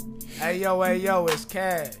Hey yo, it's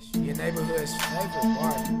Cash, your neighborhood's favorite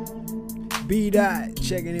barber. B-Dot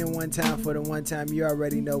checking in one time for the one time. You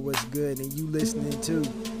already know what's good, and you listening to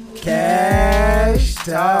Cash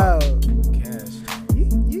Talk.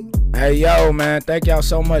 Hey yo, man, thank y'all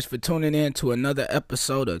so much for tuning in to another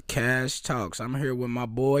episode of Cash Talks. I'm here with my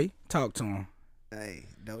boy. Talk to him. Hey,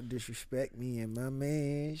 don't disrespect me and my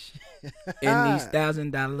mans. In these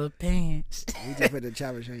 $1,000 pants. We just put the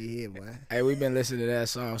choppers on your head, boy. Hey, we've been listening to that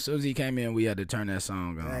song. As soon as he came in, we had to turn that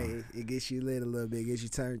song on. Hey, it gets you lit a little bit, gets you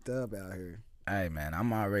turned up out here. Hey, man,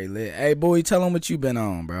 I'm already lit. Hey, boy, tell him what you been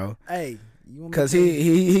on, bro. Hey, you want me Cause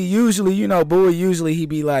he usually, you know, boy, usually he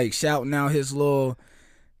be like shouting out his little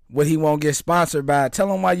what he won't get sponsored by.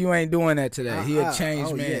 Tell him why you ain't doing that today. He a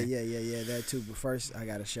changed man. Yeah, that too. But first, I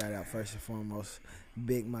got to shout out first and foremost,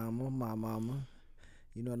 Big Mama, my mama.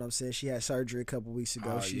 You know what I'm saying? She had surgery a couple weeks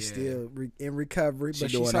ago. She's still in recovery,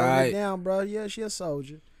 but she's holding it down, bro. Yeah, she a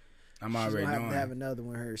soldier. I'm already knowing. She's gonna have another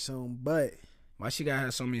one here soon, but why she gotta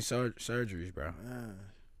have so many surgeries, bro?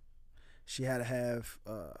 She had to have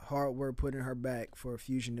hardware put in her back for a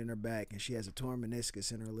fusion in her back, and she has a torn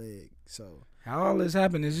meniscus in her leg. So how all this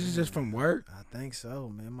happened? Is this just from work? I think so,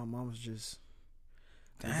 man. My mom's just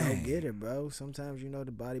go get it, bro. Sometimes, you know,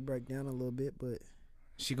 the body break down a little bit, but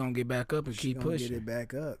she gonna get back up and keep pushing. Get it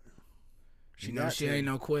back up. She ain't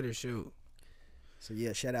no quitter, shoot. So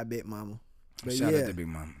yeah, shout out Big Mama. But shout out to Big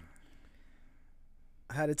Mama.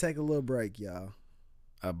 I had to take a little break, y'all.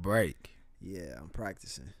 A break? Yeah, I'm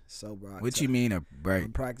practicing sober October. What you mean a break?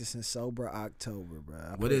 I'm practicing sober October,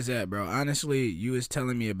 bro. What is that, bro? Honestly, you was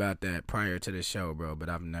telling me about that prior to the show, bro, but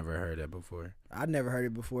I've never heard that before. I never heard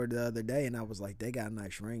it before the other day, and I was like, they got a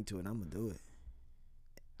nice ring to it. I'm gonna do it.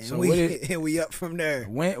 And so we up from there.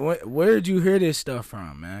 Where did you hear this stuff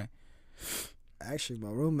from, man? Actually, my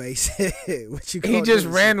roommate said, "What you?" He just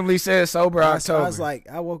randomly said sober October. I was like,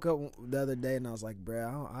 I woke up the other day and I was like,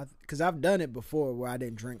 bro, because I've done it before where I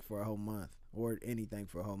didn't drink for a whole month or anything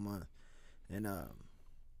for a whole month, and I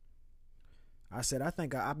said, I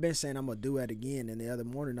think I've been saying I'm gonna do it again. And the other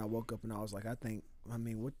morning I woke up and I was like, what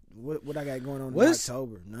I got going on in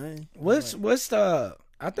October? Nothing. What's the?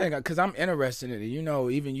 I think because I'm interested in it. You know,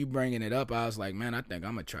 even you bringing it up, I was like, man, I think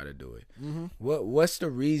I'm gonna try to do it. Mm-hmm. What's the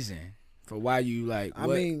reason for why you like?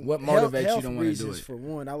 What motivates you to want to do it? For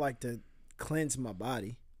one, I like to cleanse my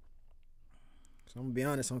body. So I'm gonna be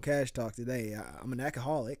honest on Cash Talk today. I'm an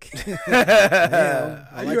alcoholic. You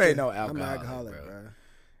ain't no alcoholic. I'm an alcoholic, bro.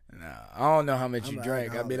 No, I don't know how much you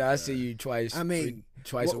drink. I mean, I see you twice. I mean,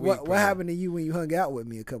 twice a week. What happened to you when you hung out with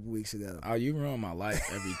me a couple weeks ago? Oh, you ruin my life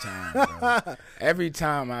every time, bro. Every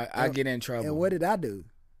time I get in trouble. And what did I do?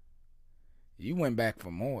 You went back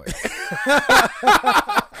for more.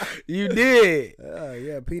 You did.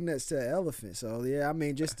 Yeah, peanuts to an elephant. So yeah, I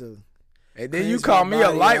mean, just to. And then you call me a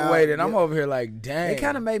lightweight, and I'm over here like, dang. It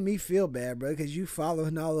kind of made me feel bad, bro, because you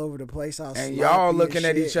following all over the place. And y'all looking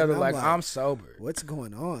at each other like, I'm sober. What's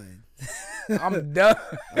going on? I'm done.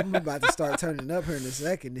 I'm about to start turning up here in a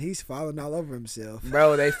second. He's falling all over himself.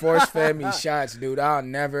 Bro, they force-fed me shots, dude.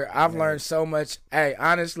 I've learned so much. Hey,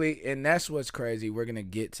 honestly, and that's what's crazy. We're going to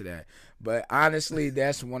get to that. But honestly,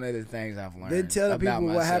 that's one of the things I've learned. Then tell the people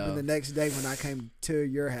what happened the next day when I came to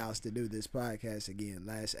your house to do this podcast again,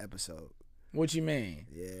 last episode. What you mean?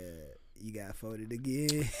 Yeah, you got folded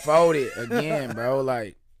again. Folded again, bro.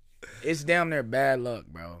 Like, it's damn near bad luck,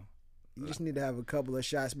 bro. You just need to have a couple of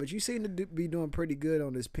shots. But you seem to be doing pretty good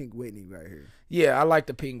on this Pink Whitney right here. Yeah, I like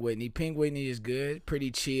the Pink Whitney. Pink Whitney is good.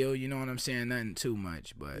 Pretty chill. You know what I'm saying? Nothing too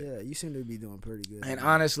much. But yeah, you seem to be doing pretty good. And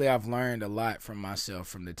honestly, I've learned a lot from myself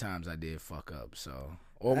from the times I did fuck up. So,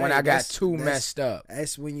 or when I got too messed up.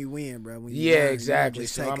 That's when you win, bro. When you learn, exactly.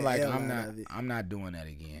 So I'm like, I'm not doing that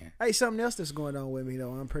again. Hey, something else that's going on with me,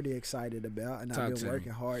 though, I'm pretty excited about. And I've been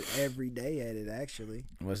working hard every day at it, actually.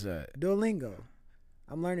 What's that? Duolingo.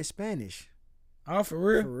 I'm learning Spanish. Oh, for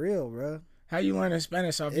real? For real, bro. How you learning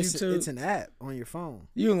Spanish off YouTube? It's an app on your phone.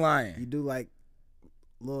 You lying? You do like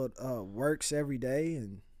little works every day,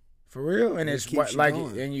 and for real. And it's what, like,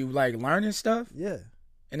 and you like learning stuff. Yeah.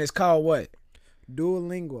 And it's called what?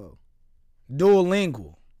 Duolingo.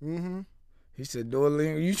 Duolingo. Mm-hmm. He said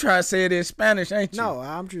Duolingo. You try to say it in Spanish, ain't you? No,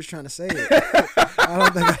 I'm just trying to say it. I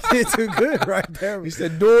don't think I did too good right there. He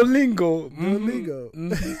said Duolingo. Duolingo.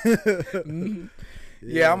 Mm-hmm.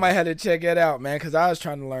 Yeah, I might have to check it out, man, because I was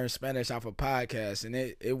trying to learn Spanish off a podcast, and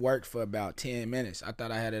it worked for about 10 minutes. I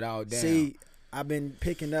thought I had it all down. See, I've been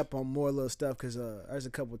picking up on more little stuff because there's a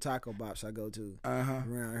couple taco bops I go to around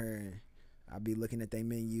here, and I'll be looking at their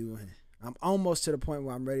menu, and I'm almost to the point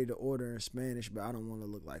where I'm ready to order in Spanish, but I don't want to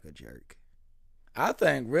look like a jerk. I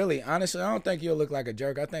think, really, honestly, I don't think you'll look like a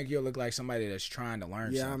jerk. I think you'll look like somebody that's trying to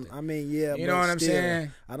learn something. You know what I'm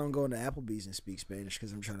saying? I don't go into Applebee's and speak Spanish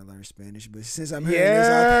because I'm trying to learn Spanish. But since I'm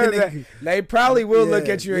hearing this, they probably will look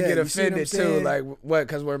at you and get offended too. Like, what?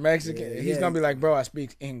 Because we're Mexican. He's gonna be like, bro, I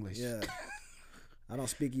speak English. Yeah. I don't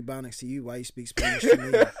speak Ebonics to you. Why you speak Spanish to me?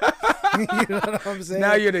 You know what I'm saying?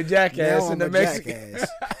 Now you're the jackass in the Mexican.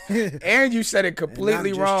 And you said it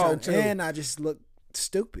completely wrong too. And I just look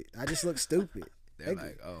stupid. They're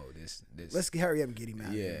like, oh, this. Let's hurry up and get him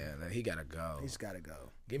out. Yeah, like, he gotta go. He's gotta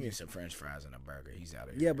go. Give me some French fries and a burger. He's out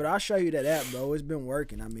of here. Yeah, but I'll show you that app, bro. It's been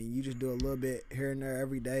working. I mean, you just do a little bit here and there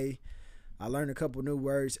every day. I learn a couple new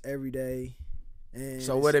words every day. And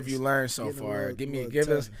so what have you learned so far? Give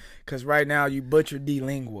us, because right now you butchered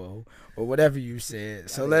D-lingual or whatever you said.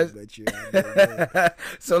 So let's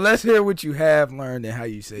hear what you have learned and how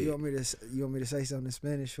you say it. You want me to say something in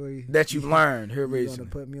Spanish for you? That you've learned here recently. You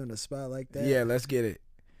want to put me on the spot like that? Yeah, let's get it.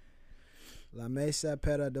 La mesa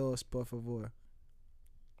para dos, por favor.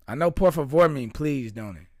 I know por favor mean please,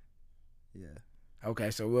 don't it? Yeah.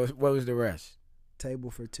 Okay, so what was the rest?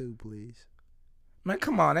 Table for two, please. Man,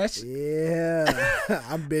 come on,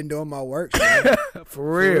 I've been doing my work, man.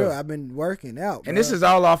 For real. I've been working out, and bro. This is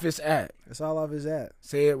all off his app. It's all off his app.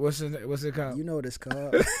 Say it. What's it called? You know what it's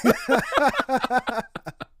called.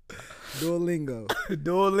 Duolingo.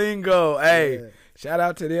 Duolingo. Hey, shout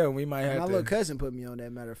out to them. We might have my little cousin put me on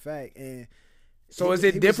that, matter of fact. And so is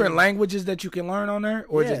it different languages that you can learn on there,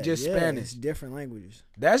 or is it just Spanish? It's different languages.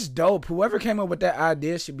 That's dope. Whoever came up with that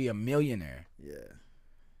idea should be a millionaire. Yeah.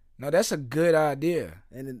 No, that's a good idea.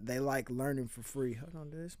 And they like learning for free. Hold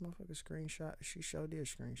on, did this motherfucker screenshot? She showed you a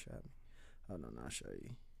screenshot. Hold on, I'll show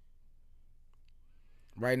you.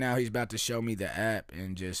 Right now, he's about to show me the app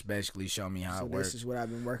and just basically show me how it works. This is what I've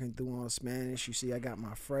been working through on Spanish. You see, I got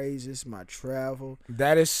my phrases, my travel.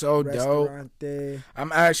 That is so dope.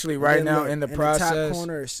 I'm actually now in the process. In the top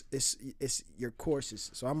corner is your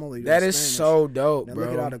courses. So I'm only doing that is Spanish. So dope, now bro.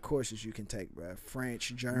 Look at all the courses you can take, bro.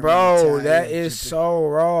 French, German, bro. Italian, That is so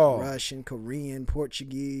raw. Russian, Korean,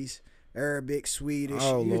 Portuguese, Arabic, Swedish.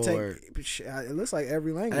 Oh, Lord. It looks like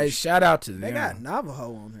every language. Hey, shout out to them. They got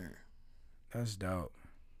Navajo on here. That's dope.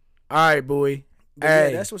 All right, Bowie.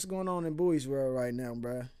 Hey, that's what's going on in Bowie's world right now,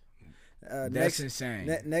 bro. That's insane.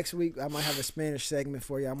 Next week, I might have a Spanish segment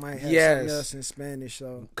for you. I might have something else in Spanish.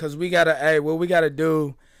 So, because we gotta, what we gotta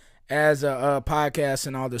do as a podcast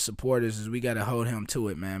and all the supporters is we gotta hold him to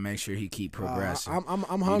it, man. Make sure he keep progressing.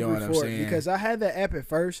 I'm hungry for it because I had that app at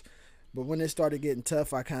first, but when it started getting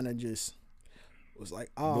tough, I kind of just was like,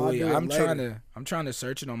 Bowie, I'm trying to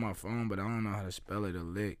search it on my phone, but I don't know how to spell it a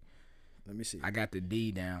lick. Let me see. I got the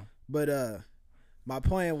D down. But my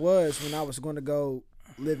plan was when I was going to go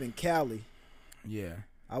live in Cali. Yeah.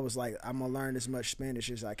 I was like, I'm going to learn as much Spanish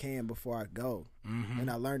as I can before I go. Mm-hmm. And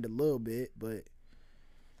I learned a little bit, but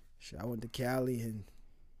I went to Cali and,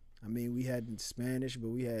 I mean, we had Spanish, but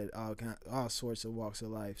we had all sorts of walks of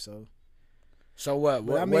life. So what?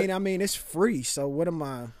 I mean, it's free. So what am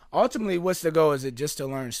I? Ultimately, what's the goal? Is it just to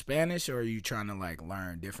learn Spanish, or are you trying to like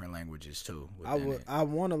learn different languages too? I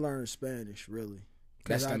want to learn Spanish, really.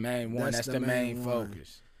 That's the main one. That's the main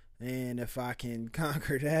focus. And if I can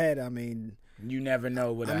conquer that, I mean, you never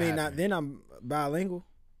know what. Then I'm bilingual.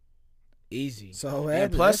 Easy. So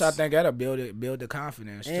and plus, I think that'll build the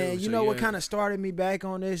confidence. And too. You know what kind of started me back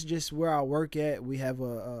on this? Just where I work at, we have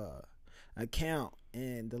a account.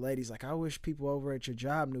 And the lady's like, I wish people over at your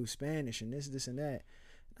job knew Spanish and this and that.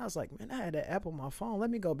 And I was like, man, I had that app on my phone. Let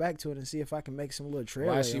me go back to it and see if I can make some little trail.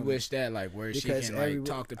 Why she wish that? Like where because she can like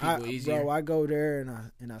talk to people easier? Bro, I go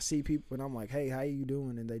there and I see people and I'm like, hey, how you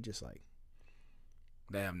doing? And they just like,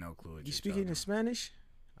 they have no clue. What you speaking in Spanish?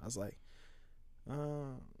 I was like,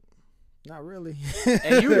 not really.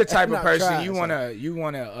 And you the type of person you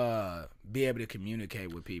wanna be able to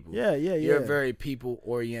communicate with people. Yeah. You're a very people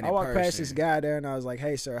oriented. I walked person. past this guy there and I was like,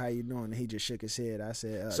 "Hey, sir, how you doing?" And he just shook his head. I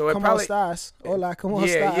said, "So ¿Cómo estás? Hola, ¿cómo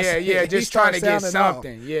estás?" Yeah. Just trying to get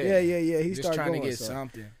something. Yeah. He just trying to get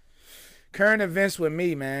something. Current events with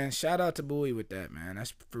me, man. Shout out to Bowie with that, man.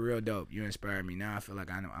 That's for real dope. You inspired me. Now I feel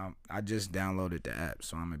like I know. I just downloaded the app,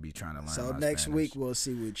 so I'm gonna be trying to learn. So next Spanish. week we'll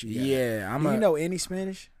see what you got. Yeah, Do you know any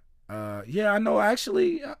Spanish? Yeah, I know.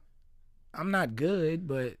 Actually, I'm not good,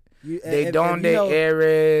 but de donde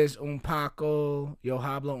eres un poco, yo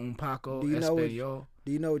hablo un poco español.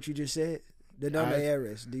 Do you know what you just said? De donde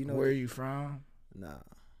eres? Do you know where are you from? Nah,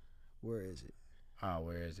 where is it? Oh,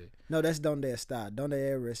 where is it? No, that's donde está. Donde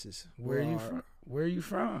eres is where are you from? Where are you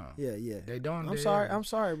from? Yeah. They don't. I'm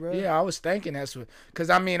sorry, bro. Yeah, I was thinking that's what. Cause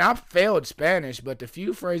I mean, I failed Spanish, but the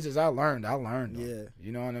few phrases I learned them. Yeah.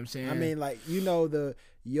 You know what I'm saying? I mean, like the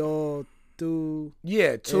yo tu.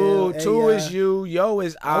 Yeah, tu is you, yo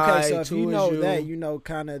is I. Okay, so if you know you. that, you know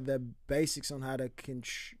kind of the basics on how to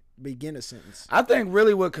begin a sentence. I think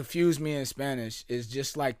really what confused me in Spanish is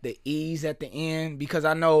just like the E's at the end, because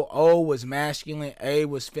I know O was masculine, A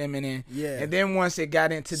was feminine. Yeah. And then once it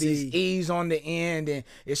got into these E's on the end, and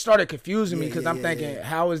it started confusing me, because I'm thinking,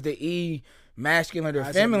 how is the E masculine or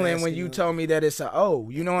feminine when you told me that it's a O?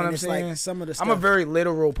 You know what I'm saying? Like some of the stuff, I'm a very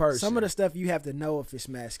literal person. Some of the stuff you have to know if it's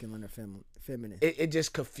masculine or feminine. It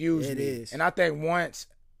just confused me. It is. And I think once,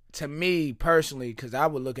 to me personally, because I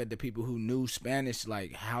would look at the people who knew Spanish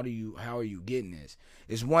like, how are you getting this?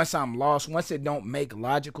 Is once I'm lost, once it don't make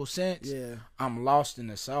logical sense, I'm lost in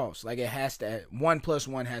the sauce. Like, it has to, 1 +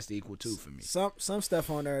 1 has to equal 2 for me. Some stuff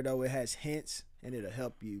on there though, it has hints and it'll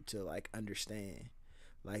help you to like understand.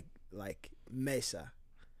 Like mesa.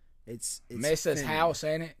 It's mesa's house,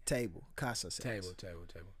 ain't it? Table. Casa says. Table.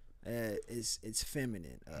 It's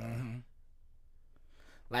feminine.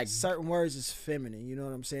 Like certain words is feminine, you know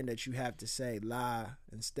what I'm saying, that you have to say la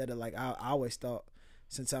instead of like I always thought,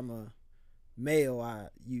 since I'm a male, I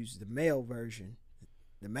use the male version,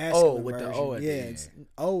 the masculine with version. The O at the end.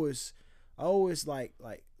 O is like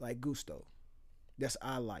gusto. That's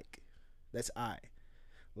I like. That's I.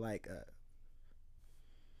 Like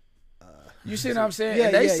you see what I'm saying? Yeah,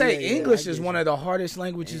 they say English is one of the hardest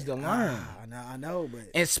languages to learn. I know, but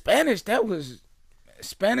in Spanish,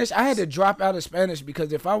 Spanish, I had to drop out of Spanish,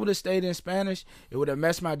 because if I would have stayed in Spanish, it would have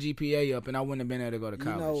messed my GPA up, and I wouldn't have been able to go to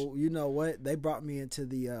college. You know what? They brought me into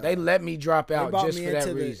the. They let me drop out just for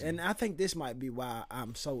that reason. And I think this might be why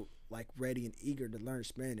I'm so like ready and eager to learn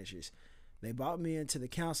Spanish. Is they brought me into the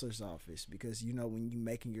counselor's office, because you know when you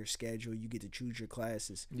making your schedule, you get to choose your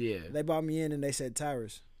classes. Yeah. They brought me in and they said,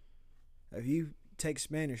 Tyrus, if you take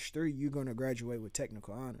Spanish 3, you're gonna graduate with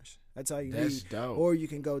technical honors. That's all you need. That's dope. Or you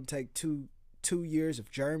can go take two years of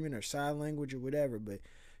German or sign language or whatever, but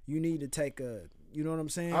you need to take you know what I'm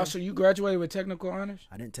saying? Also, you graduated with technical honors?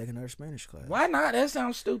 I didn't take another Spanish class. Why not? That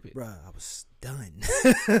sounds stupid. Bruh, I was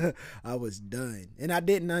done. I was done. And I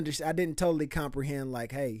didn't totally comprehend,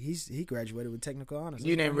 like, hey, he graduated with technical honors.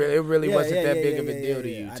 You didn't really, it really wasn't that big of a deal to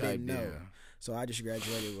you. I didn't know. So I just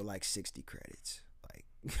graduated with like 60 credits.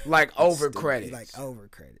 Like over credits. Like over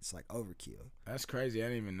credits. Like overkill. That's crazy. I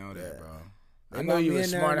didn't even know that, bro. I know you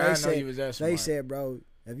was smart. I didn't know you was that smart. They said, bro,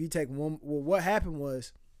 if you take one... Well, what happened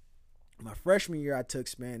was, my freshman year, I took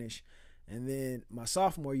Spanish. And then my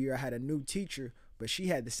sophomore year, I had a new teacher, but she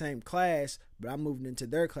had the same class, but I moved into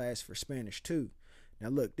their class for Spanish too. Now,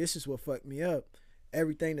 look, this is what fucked me up.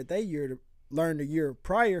 Everything that they learned the year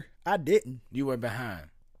prior, I didn't. You were behind.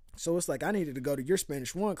 So it's like I needed to go to your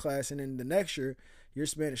Spanish 1 class, and then the next year, your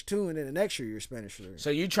Spanish 2, and then the next year, your Spanish 3.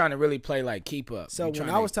 So you trying to really play like keep up. So when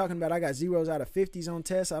I was talking about I got 0s out of 50s on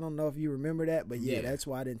tests, I don't know if you remember that, but yeah, that's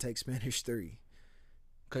why I didn't take Spanish 3.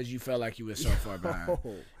 Because you felt like you were so far behind.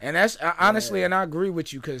 And that's honestly, and I agree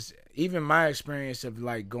with you, because even my experience of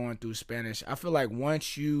like going through Spanish, I feel like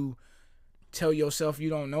once you tell yourself you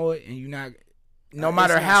don't know it, and you not, no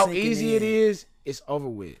matter how easy it is, it's over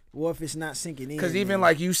with. Well, if it's not sinking in. Because even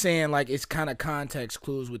like you saying, like, it's kind of context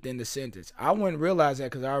clues within the sentence. I wouldn't realize that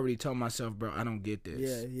because I already told myself, bro, I don't get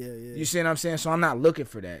this. Yeah. You see what I'm saying? So I'm not looking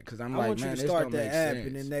for that, because I'm like, man, this don't make sense. I want you to start that app,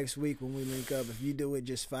 and then next week when we link up, if you do it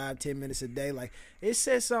just 5-10 minutes a day, like, it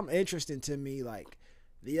said something interesting to me. Like,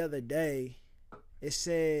 the other day, it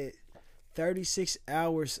said 36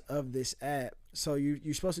 hours of this app. So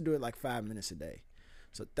you're supposed to do it like 5 minutes a day.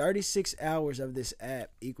 So 36 hours of this app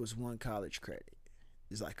equals 1 college credit.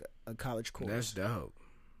 It's like a college course. That's dope.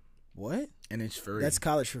 What? And it's free. That's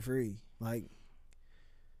college for free. Like,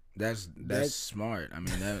 that's smart. I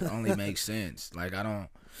mean, that only makes sense. Like,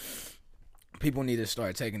 people need to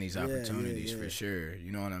start taking these opportunities for sure.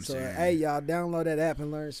 You know what I'm saying? So, hey, y'all, download that app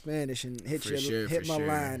and learn Spanish, and hit my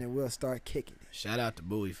line, and we'll start kicking it. Shout out to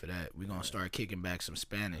Bowie for that. We're going to start kicking back some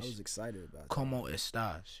Spanish. I was excited about Como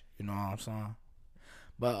estás? You know what I'm saying?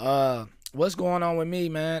 But what's going on with me,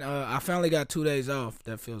 man? I finally got 2 days off.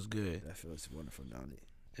 That feels good. That feels wonderful, don't it?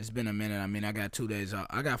 It's been a minute. I mean, I got 2 days off.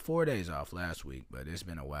 I got 4 days off last week, but it's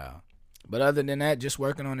been a while. But other than that, just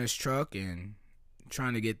working on this truck and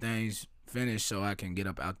trying to get things finished so I can get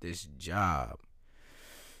up out this job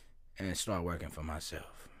and start working for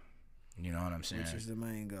myself. You know what I'm saying? Which is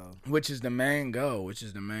the main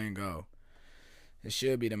goal. It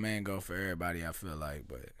should be the main goal for everybody, I feel like,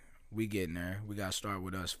 but we getting there. We got to start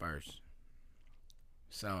with us first.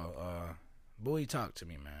 So, Bowie, talk to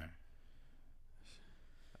me, man.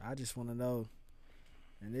 I just want to know,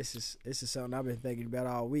 and this is something I've been thinking about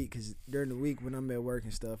all week, because during the week when I'm at work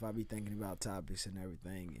and stuff, I be thinking about topics and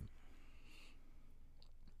everything.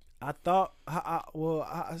 And I thought,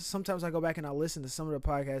 sometimes I go back and I listen to some of the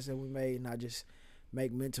podcasts that we made, and I just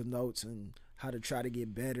make mental notes and how to try to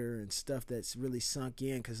get better and stuff that's really sunk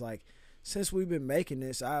in. Cause like since we've been making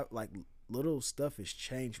this, I like little stuff has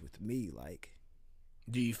changed with me. Like,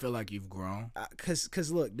 do you feel like you've grown?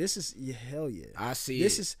 Cause look, this is hell yeah. I see.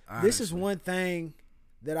 This is one thing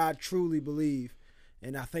that I truly believe,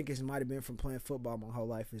 and I think it might have been from playing football my whole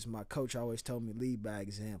life. Is my coach always told me lead by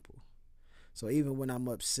example. So even when I'm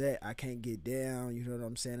upset, I can't get down. You know what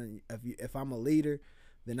I'm saying? If I'm a leader,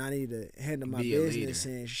 then I need to handle my business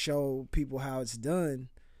and show people how it's done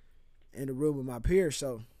in the room with my peers.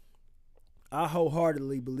 So I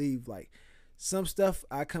wholeheartedly believe, like, some stuff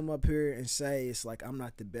I come up here and say it's like I'm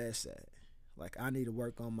not the best at. Like, I need to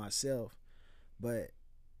work on myself. But,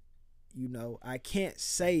 you know, I can't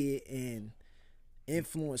say it and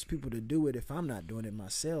influence people to do it if I'm not doing it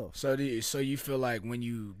myself. So you feel like when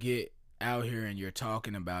you get out here and you're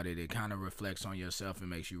talking about it, it kind of reflects on yourself and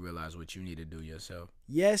makes you realize what you need to do yourself?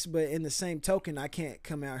 Yes, but in the same token, I can't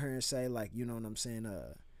come out here and say, like, you know what I'm saying,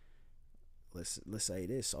 let's say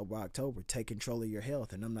this, Sober October, take control of your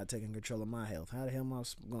health, and I'm not taking control of my health. How the hell am I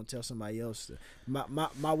going to tell somebody else?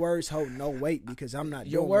 My words hold no weight because I'm not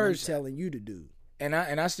doing what I'm telling you to do. And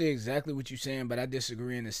I see exactly what you're saying, but I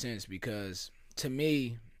disagree in a sense because to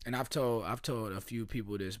me, and I've told a few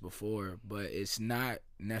people this before, but it's not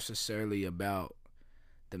necessarily about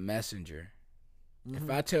the messenger. Mm-hmm. If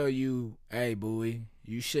I tell you, hey, Bowie,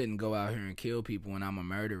 you shouldn't go out here and kill people and I'm a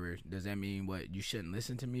murderer, does that mean what? You shouldn't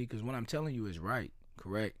listen to me? Because what I'm telling you is right,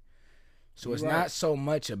 correct? So it's not so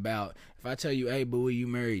much about, if I tell you, hey, Bowie, you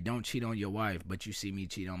married, don't cheat on your wife, but you see me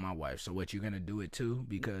cheat on my wife. So what, you're going to do it too?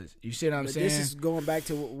 Because you see what I'm saying? This is going back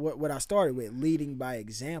to what I started with, leading by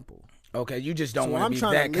example. Okay, you just don't want to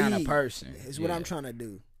be that kind of person. Is what I'm trying to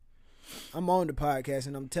do. I'm on the podcast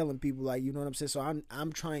and I'm telling people, like, you know what I'm saying? So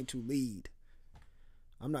I'm trying to lead.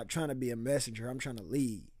 I'm not trying to be a messenger. I'm trying to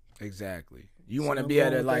lead. Exactly. You want to be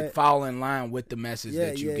able to like fall in line with the message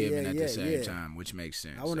that you're giving at the same time, which makes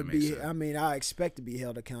sense. I want to be. I mean, I expect to be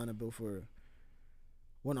held accountable for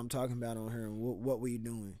what I'm talking about on here and what we're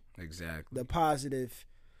doing. Exactly. The positive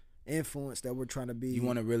influence that we're trying to be. You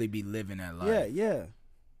want to really be living that life. Yeah.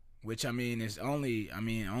 Which is only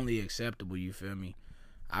acceptable. You feel me?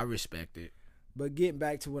 I respect it. But getting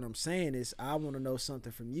back to what I'm saying is, I want to know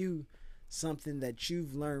something from you, something that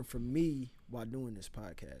you've learned from me while doing this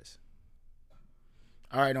podcast.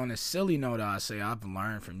 All right, on a silly note, I'll say I've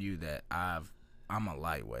learned from you that I'm a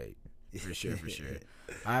lightweight. For sure.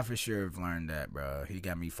 I for sure have learned that, bro. He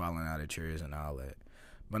got me falling out of chairs and all that.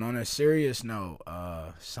 But on a serious note,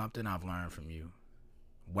 something I've learned from you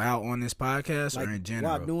while on this podcast, like, or in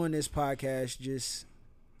general? While doing this podcast, just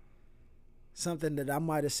something that I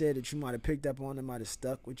might have said that you might have picked up on that might have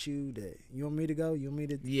stuck with you. That you want me to go? You want me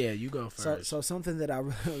to? Yeah, you go first. So something that I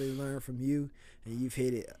really learned from you, and you've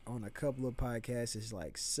hit it on a couple of podcasts, is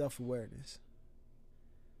like self-awareness.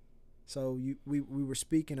 So we were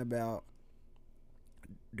speaking about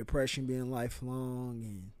depression being lifelong,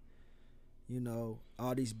 and you know,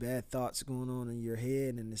 all these bad thoughts going on in your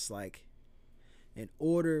head, and it's like, in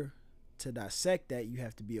order to dissect that, you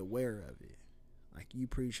have to be aware of it. Like, you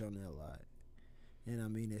preach on that a lot. And I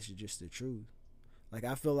mean, it's just the truth. Like,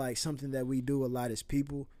 I feel like something that we do a lot as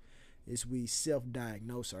people is we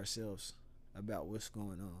self-diagnose ourselves about what's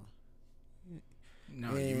going on. No,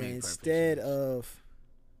 and you make instead of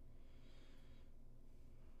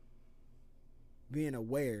being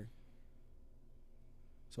aware.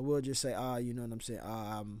 So we'll just say, you know what I'm saying?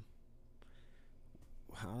 I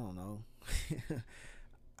don't know.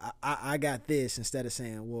 I got this, instead of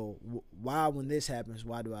saying, well, why when this happens,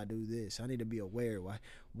 why do I do this? I need to be aware.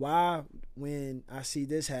 Why when I see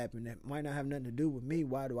this happen, that might not have nothing to do with me,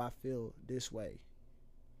 why do I feel this way?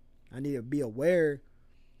 I need to be aware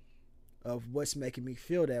of what's making me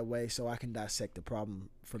feel that way so I can dissect the problem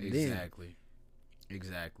from them.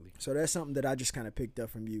 Exactly. So that's something that I just kind of picked up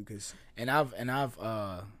from you. And I've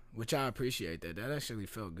which I appreciate that. That actually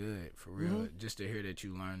felt good, for real. Mm-hmm. Just to hear that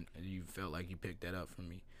you learned, you felt like you picked that up from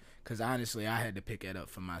me. Because honestly, I had to pick that up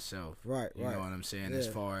for myself. Right. You know what I'm saying? Yeah. As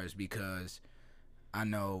far as, because I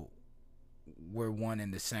know we're one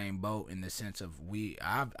in the same boat, in the sense of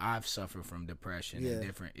I've suffered from depression and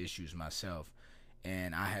different issues myself.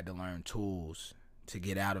 And I had to learn tools to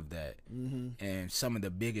get out of that. Mm-hmm. And some of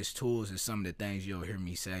the biggest tools and some of the things you'll hear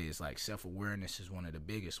me say is like self-awareness is one of the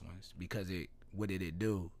biggest ones, because what did it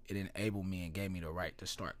do? It enabled me and gave me the right to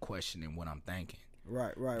start questioning what I'm thinking.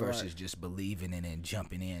 Right. Versus just believing in it and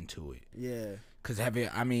jumping into it. Yeah. Because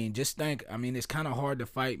just think, it's kind of hard to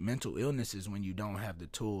fight mental illnesses when you don't have the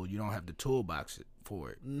tool. You don't have the toolbox for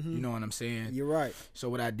it. Mm-hmm. You know what I'm saying? You're right. So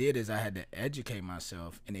what I did is I had to educate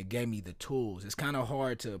myself, and it gave me the tools. It's kind of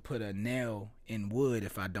hard to put a nail in wood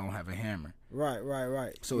if I don't have a hammer.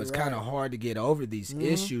 Right. So it's kind of hard to get over these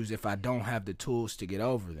issues if I don't have the tools to get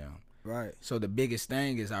over them. Right. So the biggest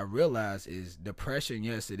thing is I realize is depression,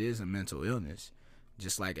 yes, it is a mental illness,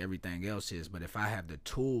 just like everything else is. But if I have the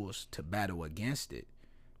tools to battle against it,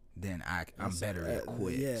 then I'm better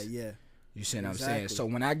equipped. Yeah. You see what I'm saying? So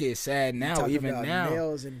when I get sad now, even now,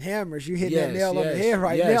 nails and hammers, you hit that nail on the head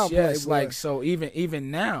now. Yes, like so even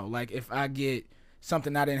now, like if I get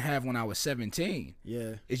something I didn't have when I was 17,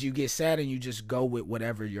 is you get sad and you just go with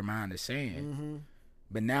whatever your mind is saying. Mm-hmm.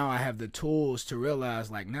 But now I have the tools to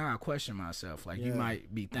realize, like, now I question myself. Like, you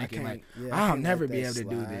might be thinking, like, I'll never be able to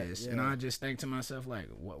do this. And I just think to myself, like,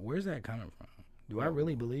 where's that coming from? Do I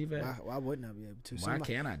really believe that? Why wouldn't I be able to? Why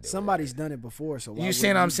can't I do it? Somebody's done it before, so why you see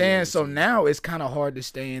what I'm saying? So now it's kind of hard to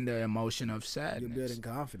stay in the emotion of sadness. You're building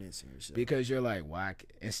confidence in yourself. Because you're like, why?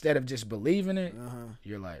 Instead of just believing it,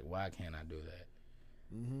 you're like, why can't I do that?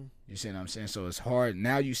 Mm-hmm. You see what I'm saying? So it's hard.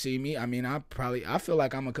 Now you see me. I feel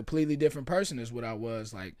like I'm a completely different person as what I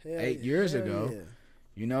was like 8 years ago. Yeah.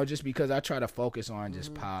 You know, just because I try to focus on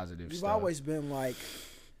just positive stuff. You've always been like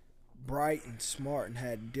bright and smart and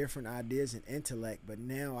had different ideas and intellect, but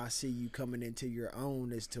now I see you coming into your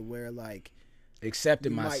own as to where like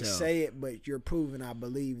accepting myself. You might say it, but you're proving I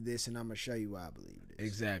believe this, and I'm gonna show you why I believe this.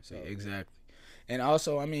 Exactly. And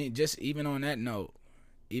also, just even on that note,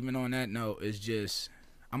 it's just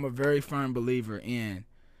I'm a very firm believer in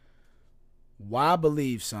why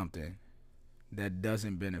believe something that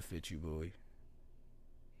doesn't benefit you, boy.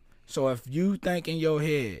 So if you think in your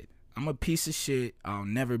head, I'm a piece of shit, I'll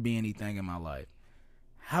never be anything in my life,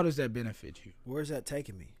 how does that benefit you? Where's that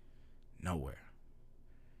taking me? Nowhere.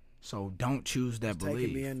 So don't choose that belief.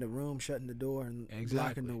 Taking me in the room, shutting the door, and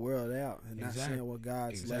blocking the world out, and not seeing what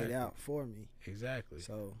God's laid out for me. Exactly.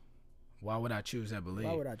 So why would I choose that belief?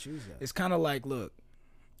 Why would I choose that? It's kind of like, look,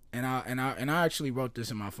 and I actually wrote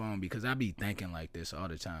this in my phone because I be thinking like this all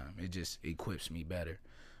the time. It just equips me better.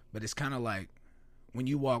 But it's kind of like when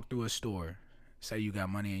you walk through a store, say you got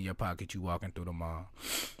money in your pocket, you walking through the mall.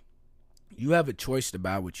 You have a choice to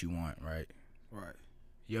buy what you want, right? Right.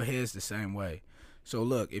 Your head's the same way. So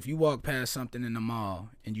look, if you walk past something in the mall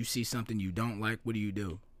and you see something you don't like, what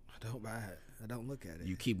do? I don't buy it. I don't look at it.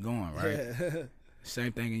 You keep going, right? Yeah.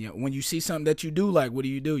 Same thing when you see something that you do like, what do?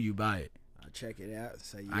 You buy it. I check it out.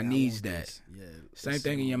 Say, I needs that. This. Yeah. Same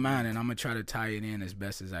thing in your mind, and I'm gonna try to tie it in as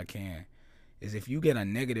best as I can. Is if you get a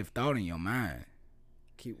negative thought in your mind,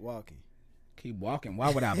 keep walking.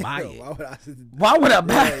 Why would I buy it? Why would I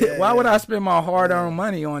buy it? Why would I spend my hard-earned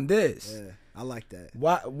money on this? Yeah, I like that.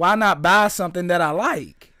 Why not buy something that I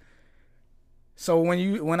like? So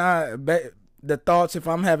the thoughts, if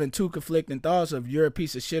I'm having two conflicting thoughts of you're a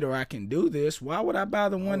piece of shit or I can do this, why would I buy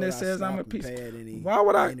the one that says I'm a piece? Why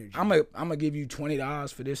would I? I'm gonna give you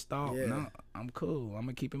 $20 for this thought. Yeah. No, I'm cool. I'm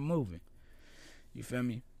gonna keep it moving. You feel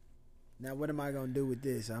me? Now what am I gonna do with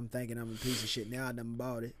this? I'm thinking I'm a piece of shit. Now I done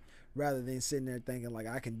bought it. Rather than sitting there thinking like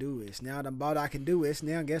I can do this. Now I done bought I can do this.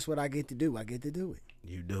 Now guess what I get to do? I get to do it.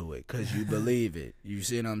 You do it because you believe it. You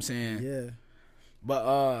see what I'm saying? Yeah.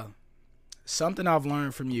 But something I've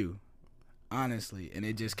learned from you, honestly, and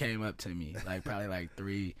it just came up to me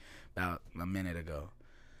probably about a minute ago.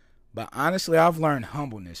 But honestly, I've learned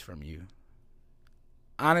humbleness from you.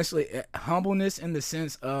 Honestly, humbleness in the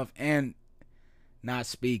sense of and not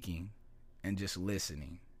speaking and just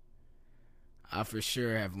listening. I for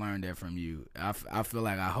sure have learned that from you. I feel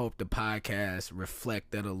like I hope the podcast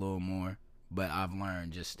reflect that a little more, but I've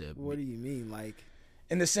learned just to. What do you mean, like?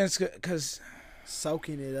 In the sense, because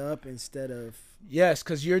soaking it up instead of. Yes,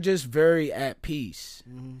 because you're just very at peace,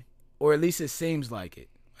 or at least it seems like it.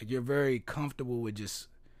 Like you're very comfortable with just,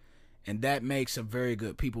 and that makes a very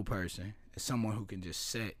good people person. It's someone who can just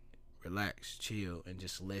sit, relax, chill, and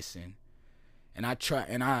just listen. And I try,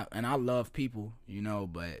 and I love people,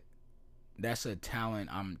 but. That's a talent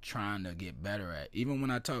I'm trying to get better at. Even when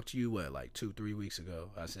I talked to you, 2-3 weeks ago,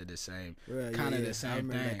 I said the same, the same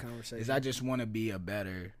thing. Is I just want to be a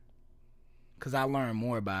better, because I learn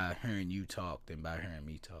more by hearing you talk than by hearing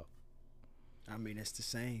me talk. I mean, it's the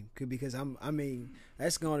same. Because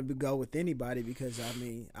that's going to go with anybody because,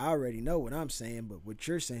 I already know what I'm saying, but what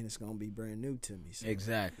you're saying is going to be brand new to me. So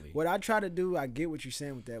exactly. What I try to do, I get what you're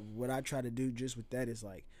saying with that. What I try to do just with that is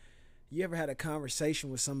like, you ever had a conversation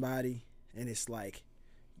with somebody and it's like,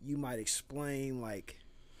 you might explain,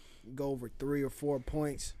 go over 3 or 4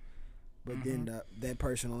 points, but then that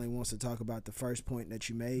person only wants to talk about the first point that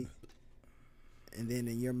you made, and then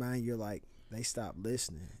in your mind you're like, they stopped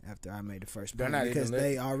listening after I made the first point because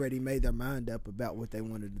they already made their mind up about what they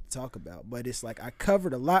wanted to talk about. But it's like I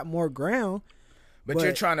covered a lot more ground. But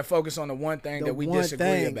you're trying to focus on the one thing that we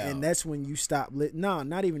disagree about. And that's when you stop. No,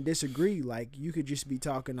 not even disagree. Like, you could just be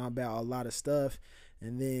talking about a lot of stuff,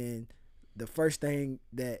 and then the first thing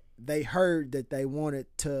that they heard that they wanted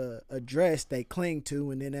to address, they cling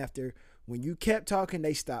to, and then after, when you kept talking,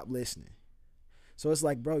 they stopped listening. So it's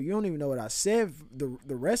like, bro, you don't even know what I said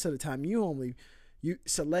the rest of the time. You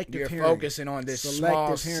selective hearing. You're focusing on this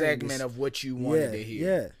small segment of what you wanted to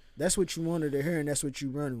hear. Yeah, that's what you wanted to hear, and that's what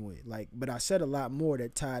you running with. Like, but I said a lot more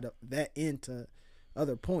that tied up that into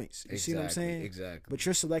other points. You see what I'm saying? Exactly. But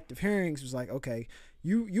your selective hearings was like, okay,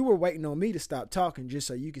 you were waiting on me to stop talking just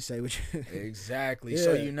so you could say what you. Exactly. Yeah.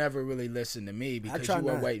 So you never really listened to me because you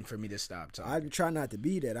were waiting for me to stop talking. I try not to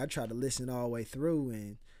be that. I try to listen all the way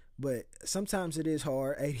through, but sometimes it is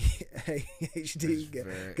hard.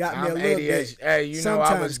 ADHD got me a little bit. Hey, you know,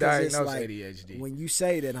 I was diagnosed like, ADHD. When you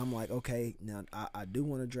say that, I'm like, okay, now I do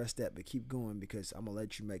want to address that, but keep going because I'm going to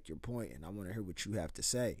let you make your point and I want to hear what you have to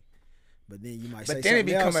say. But then you might say something else. But then it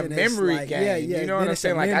become a memory game. You know what I'm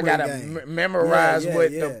saying? Like, I got to memorize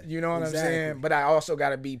the, you know what I'm saying? But I also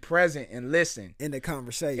got to be present and listen. In the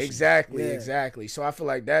conversation. Exactly. So I feel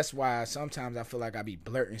like that's why sometimes I feel like I be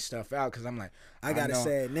blurting stuff out because I'm like, I got to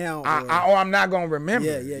say it now. I'm not going to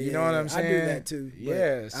remember. You know what I'm saying? I do that too.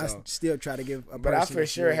 Yeah. So. I still try to give a person. But I for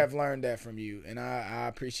sure have learned that from you. And I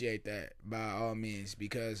appreciate that by all means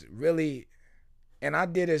because really, and I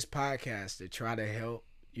did this podcast to try to help.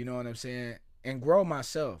 You know what I'm saying? And grow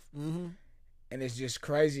myself. Mm-hmm. And it's just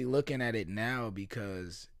crazy looking at it now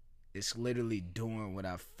because it's literally doing what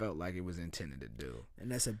I felt like it was intended to do. And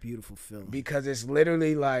that's a beautiful feeling. Because it's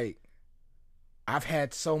literally like I've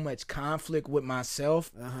had so much conflict with myself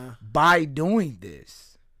by doing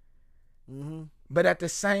this. Mm-hmm. But at the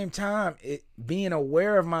same time, being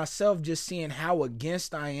aware of myself, just seeing how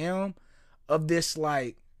against I am of this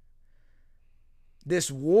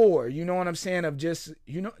this war, you know what I'm saying? Of just,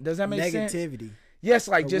 you know, does that make sense? Negativity. Yes,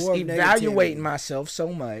 like just evaluating myself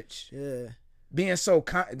so much. Yeah. Being so,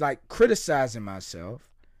 criticizing myself.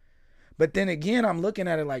 But then again, I'm looking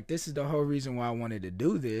at it like this is the whole reason why I wanted to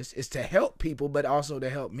do this is to help people, but also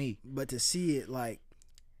to help me. But to see it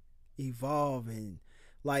evolve and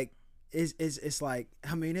it's like,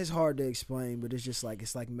 I mean, it's hard to explain, but it's just like,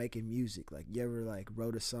 it's like making music. Like, you ever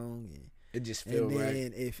wrote a song and it just feels right. And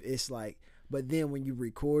then if it's like, but then when you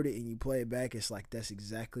record it and you play it back, it's like, that's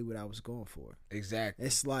exactly what I was going for. Exactly.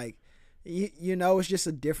 It's like, you know, it's just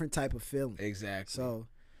a different type of feeling. Exactly. So,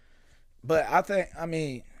 but I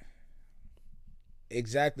mean,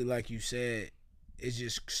 exactly like you said, it's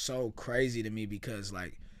just so crazy to me because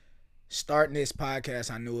starting this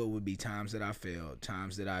podcast, I knew it would be times that I failed,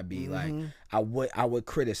 times that I'd be I would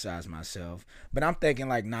criticize myself. But I'm thinking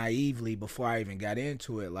naively before I even got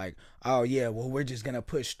into it, oh yeah, well, we're just gonna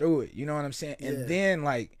push through it. You know what I'm saying? Yeah. And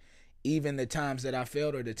then even the times that I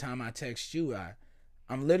failed or the time I text you,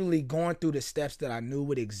 I'm literally going through the steps that I knew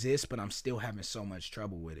would exist, but I'm still having so much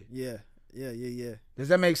trouble with it. Yeah. Does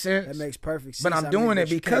that make sense? That makes perfect sense. But I'm doing it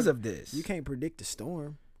because of this. You can't predict the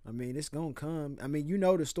storm. I mean, it's going to come. I mean, you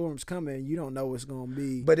know the storm's coming. You don't know what's going to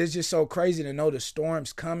be. But it's just so crazy to know the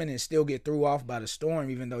storm's coming and still get threw off by the storm,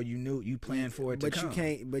 even though you planned for it to come.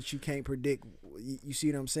 But you can't predict. You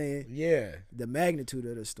see what I'm saying? Yeah. The magnitude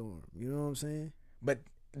of the storm. You know what I'm saying? But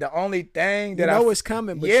the only thing that you know it's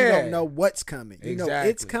coming, but you don't know what's coming. You know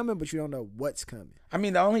it's coming, but you don't know what's coming. I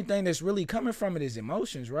mean, the only thing that's really coming from it is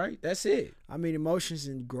emotions, right? That's it. I mean, emotions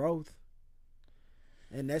and growth.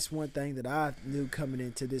 And that's one thing that I knew coming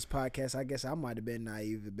into this podcast. I guess I might have been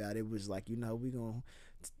naive about it. It was like, we're going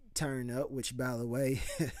to turn up, which, by the way,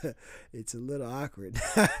 it's a little awkward.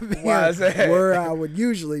 Why is that? Where I would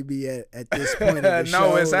usually be at this point of the show.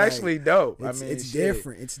 No, it's actually dope. It's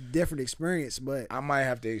different. It's a different experience, but I might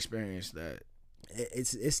have to experience that.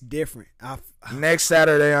 It's different. Next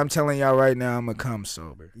Saturday, I'm telling y'all right now, I'm going to come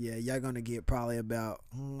sober. Yeah, y'all going to get probably about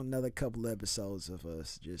another couple episodes of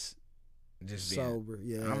us just sober.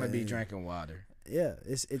 Yeah, I'm gonna be drinking water. Yeah,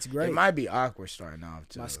 it's great. It might be awkward starting off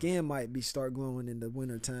too. My skin might start glowing in the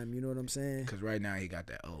wintertime. You know what I'm saying? Because right now he got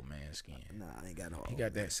that old man skin. Nah, I ain't got no. He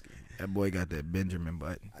got that skin. That boy got that Benjamin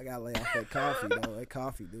button. I gotta lay off that coffee though. That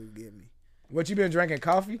coffee do get me. What, you been drinking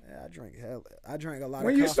coffee? Yeah, I drank a lot.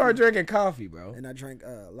 When you start drinking coffee, bro? And I drank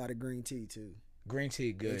a lot of green tea too. Green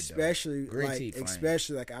tea, good. Especially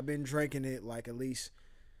I've been drinking it at least.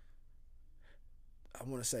 I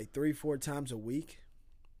want to say 3-4 times a week.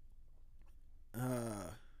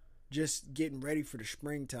 just getting ready for the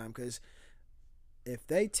springtime. Because if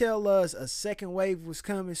they tell us a second wave was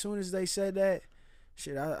coming, as soon as they said that,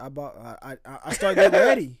 shit, I start getting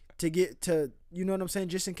ready to get to, you know what I'm saying?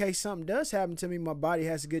 Just in case something does happen to me, my body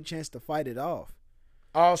has a good chance to fight it off.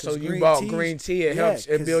 Also, you bought green tea. It helps.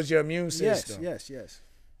 It builds your immune system. Yes.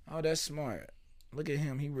 Oh, that's smart. Look at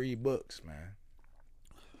him. He read books, man.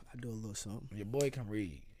 I do a little something. Your boy can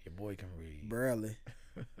read.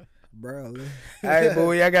 Barely. Hey,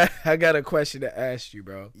 boy, I got a question to ask you,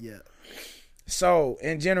 bro. Yeah. So,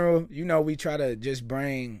 in general, you know, we try to just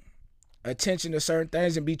bring attention to certain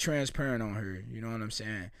things and be transparent on her. You know what I'm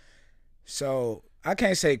saying? So, I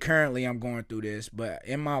can't say currently I'm going through this, but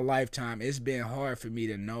in my lifetime, it's been hard for me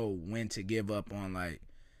to know when to give up on,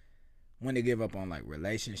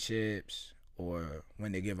 relationships or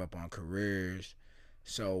when to give up on careers.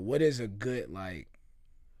 So, what is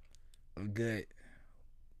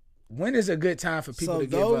when is a good time for people to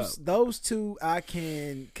give up? Those two I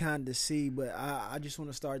can kind of see, but I just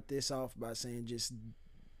want to start this off by saying just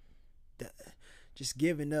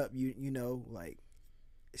giving up. You know, like,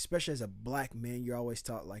 especially as a black man, you're always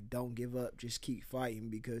taught, like, don't give up, just keep fighting,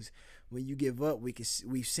 because when you give up,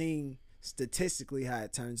 we've seen statistically how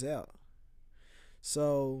it turns out.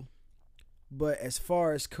 So, but as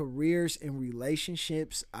far as careers and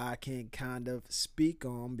relationships, I can kind of speak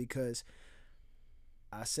on, because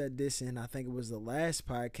I said this in, I think it was the last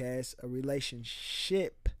podcast, a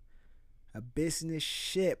relationship, a business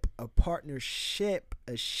ship, a partnership,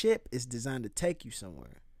 a ship is designed to take you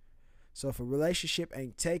somewhere. So if a relationship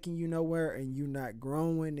ain't taking you nowhere and you're not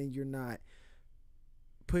growing and you're not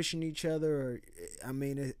pushing each other, or, I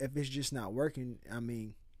mean, if it's just not working, I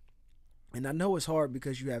mean, and I know it's hard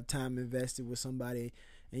because you have time invested with somebody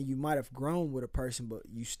and you might have grown with a person, but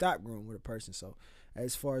you stopped growing with a person. So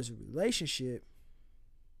as far as a relationship,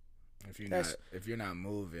 if you're not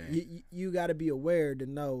moving, you got to be aware to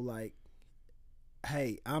know, like,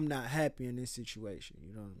 hey, I'm not happy in this situation.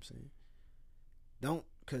 You know what I'm saying?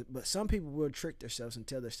 But some people will trick themselves and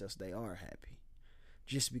tell themselves they are happy,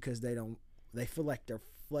 just because they feel like they're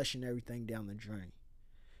flushing everything down the drain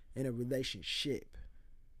in a relationship,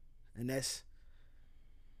 and that's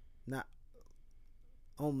not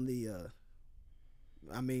only a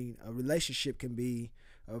relationship can be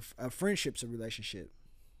a friendship's a relationship.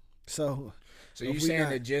 So you're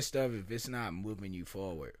saying the gist of it, if it's not moving you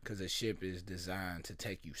forward, because a ship is designed to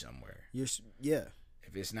take you somewhere. Yeah.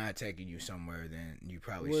 If it's not taking you somewhere, then you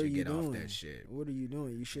probably should get off that shit. What are you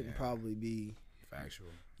doing? You shouldn't probably be factual.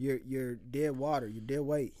 You're dead water. You're dead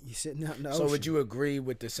weight. You're sitting out in the ocean. So would you agree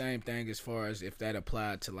with the same thing as far as if that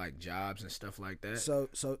applied to, like, jobs and stuff like that?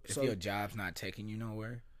 If your job's not taking you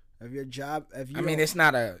nowhere. It's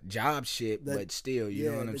not a job shit, but still,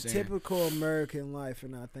 you know what I'm saying? The typical American life,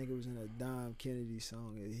 and I think it was in a Dom Kennedy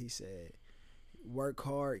song, he said, work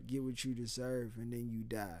hard, get what you deserve, and then you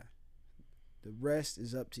die. The rest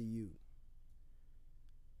is up to you.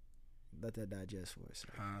 Let that digest for a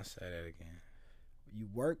second. I'll say that again. You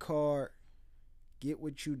work hard, get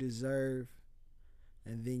what you deserve,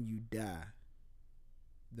 and then you die.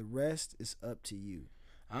 The rest is up to you.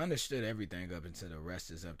 I understood everything up until the rest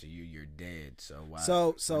is up to you. You're dead. So why?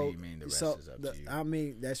 What do you mean the rest is up to you? I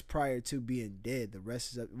mean, that's prior to being dead. The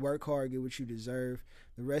rest is up. Work hard, get what you deserve.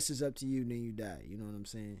 The rest is up to you, and then you die. You know what I'm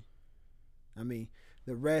saying? I mean,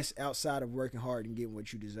 the rest outside of working hard and getting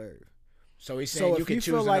what you deserve. So he's saying you can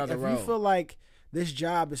choose another road. If you feel like this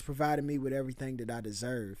job is providing me with everything that I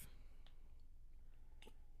deserve,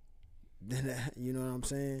 then you know what I'm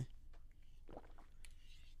saying?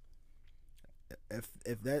 If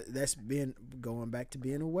that's being going back to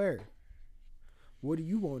being aware. What do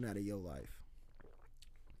you want out of your life?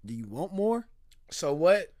 Do you want more? So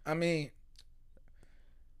what? I mean,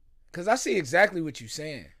 because I see exactly what you're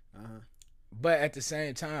saying. But at the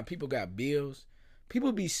same time, people got bills.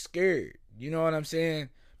 People be scared. You know what I'm saying?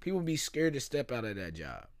 People be scared to step out of that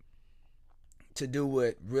job to do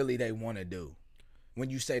what really they want to do. When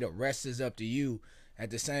you say the rest is up to you, at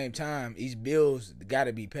the same time, these bills got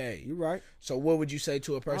to be paid. You're right. So what would you say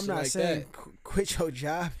to a person like that? I'm not saying quit your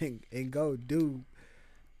job and go do,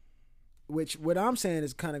 which what I'm saying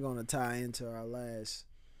is kind of going to tie into our last,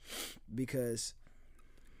 because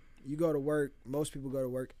you go to work, most people go to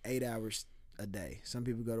work 8 hours a day. Some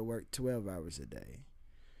people go to work 12 hours a day.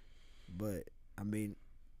 But, I mean,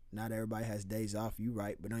 not everybody has days off. You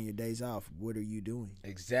right, but on your days off, what are you doing?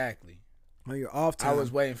 Exactly. On your off time, I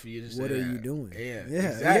was waiting for you to say what that. Are you doing? Yeah,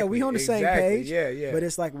 exactly. Yeah, we on the same page. Yeah. But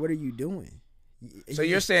it's like, what are you doing? So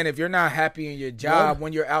you're saying if you're not happy in your job,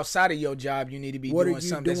 when you're outside of your job, you need to be doing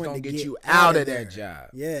something that's going to get you out of that job.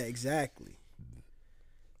 Yeah, exactly.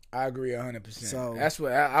 I agree 100%. So that's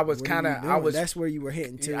what I was kind of. That's where you were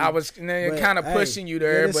hitting to. I was kind of pushing you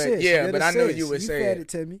there, but I knew you would say fed it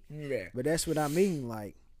to me. Yeah. But that's what I mean.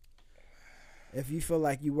 Like, if you feel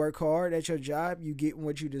like you work hard at your job, you get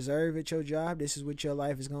what you deserve at your job. This is what your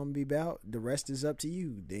life is gonna be about. The rest is up to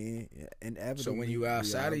you. Then inevitably. So when you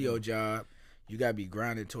outside of your job, you gotta be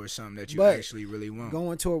grinding towards something that you actually really want.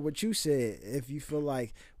 Going toward what you said, if you feel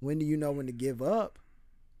like, when do you know when to give up?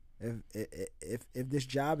 If this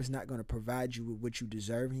job is not going to provide you with what you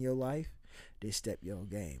deserve in your life, then step your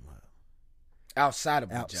game up. Outside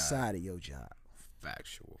of your job.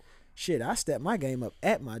 Factual. Shit, I step my game up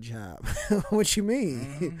at my job. What you mean?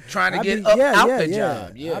 Mm-hmm. Trying to get out the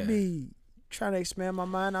job. Yeah. I be trying to expand my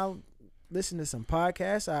mind. I listen to some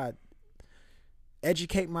podcasts. I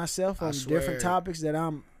educate myself on different topics that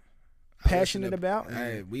I'm passionate about.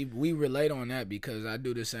 Hey, we relate on that because I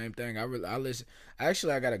do the same thing. I listen.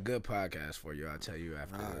 Actually, I got a good podcast for you. I'll tell you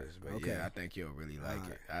after this. But okay. Yeah, I think you'll really like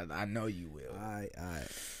it. I know you will. All right.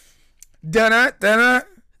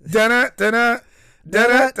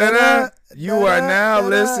 You are now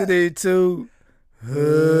listening to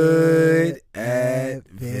Hood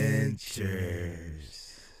Adventures.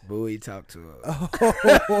 Bowie, talk to us.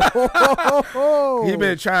 He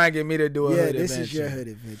been trying to get me to do a hood adventure. Yeah, this is your hood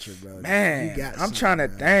adventure, bro. Man, I'm trying to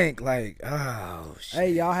think. Like, oh shit.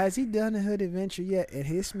 Hey, y'all, has he done a hood adventure yet? And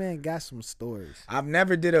his man got some stories. I've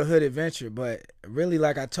never did a hood adventure, but really,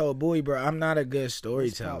 like I told Bowie, bro, I'm not a good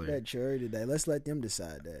storyteller. Let's pop that cherry today. Let's let them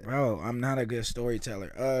decide that. Bro, I'm not a good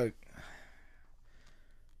storyteller.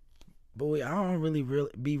 Bowie, I don't really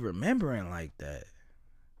be remembering like that.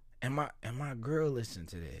 And my girl listen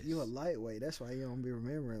to this. You a lightweight. That's why you don't be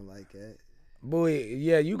remembering like that. Boy,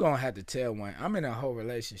 yeah, you gonna have to tell one. I'm in a whole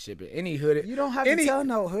relationship. Any hood, you don't have to tell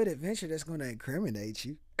no hood adventure that's gonna incriminate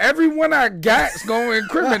you. Everyone I got's gonna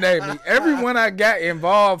incriminate me. Everyone I got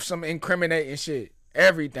involved some incriminating shit.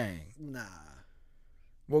 Everything. Nah.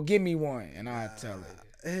 Well, give me one and I'll tell it.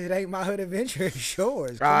 It ain't my hood adventure. It's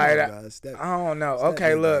yours. All right. I don't know.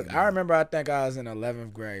 Okay, look. I remember. I think I was in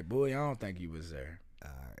 11th grade. Boy, I don't think you was there.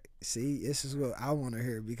 See, this is what I want to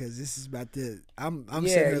hear because this is about the. I'm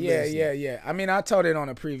yeah. I mean, I told it on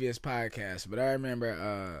a previous podcast, but I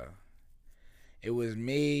remember it was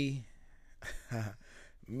me,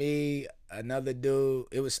 another dude.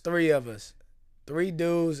 It was three of us, 3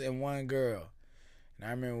 dudes and 1 girl. And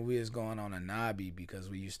I remember we was going on a nobby because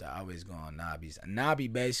we used to always go on nobbies. A nobby,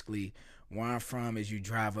 basically, where I'm from, is you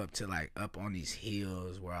drive up to up on these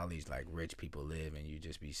hills where all these rich people live, and you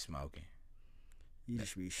just be smoking. You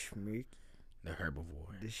just be schmirky. The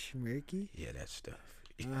herbivore. The schmirky? Yeah, that stuff.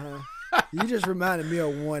 You just reminded me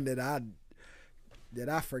of one that I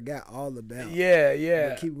forgot all about. Yeah.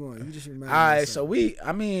 But keep going. You just reminded me. All right, so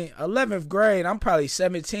 11th grade, I'm probably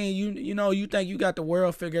 17. You think you got the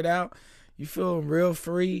world figured out. You feel real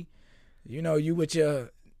free. You with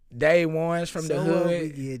your day ones from the hood. We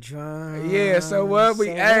get drunk. Yeah, so what we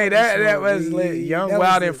that was lit. Young,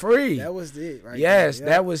 wild, and free. That was it, right? Yes,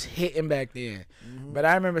 that was hitting back then. Mm-hmm. But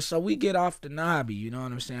I remember, so we get off the nobby, you know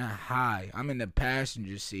what I'm saying? High. I'm in the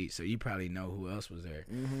passenger seat, so you probably know who else was there.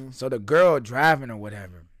 Mm-hmm. So the girl driving or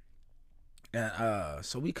whatever. And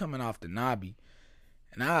so we coming off the nobby.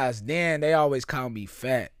 And then they always call me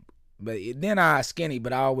fat. But then I was skinny,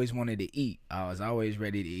 but I always wanted to eat. I was always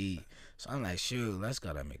ready to eat. So I'm like, shoot, let's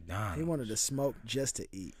go to McDonald's. He wanted to smoke just to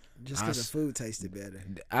eat, just because the food tasted better.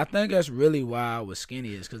 I think that's really why I was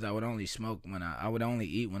skinny, is because I would only smoke I would only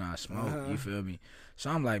eat when I smoked. You feel me?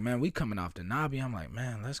 So I'm like, man, we coming off the nobby. I'm like,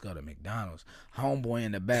 man, let's go to McDonald's. Homeboy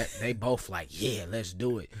in the back, they both like, yeah, let's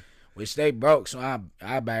do it. Which they broke, so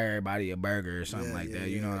I buy everybody a burger or something that.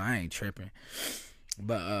 You know, I ain't tripping.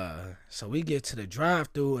 But so we get to the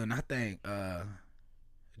drive-thru, and I think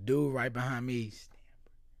dude right behind me,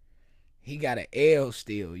 he got an L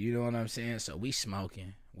still, you know what I'm saying? So we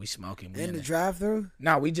smoking. In the drive-thru?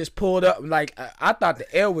 No, we just pulled up. I thought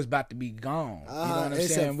the L was about to be gone. You know what I'm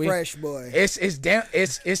saying? It's a fresh boy.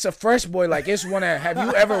 It's a fresh boy. It's one of. Have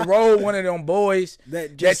you ever rolled one of them boys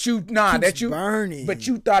that you burning? But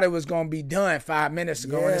you thought it was gonna be done 5 minutes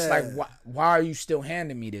ago, and it's like, why are you still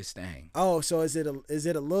handing me this thing? Oh, so is it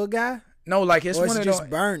a little guy? No, it's or one of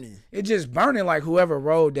just burning. It's just burning. Whoever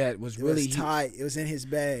rode that was really tight. It was in his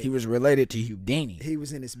bag. He was related to Houdini. He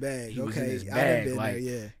was in his bag. Was in his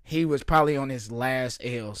bag. He was probably on his last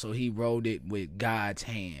L, so he rode it with God's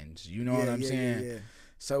hands. You know what I'm saying? Yeah.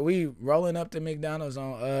 So we rolling up to McDonald's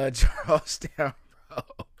on Charlestown Road.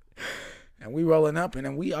 And we rolling up, and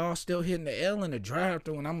then we all still hitting the L in the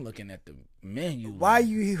drive-thru, and I'm looking at the menu. Why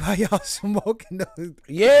y'all smoking those?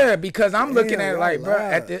 Yeah, because I'm looking at it like, bro,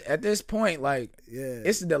 at this point, like,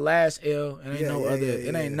 it's the last L, and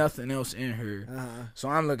ain't ain't nothing else in here. So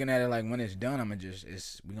I'm looking at it like, when it's done,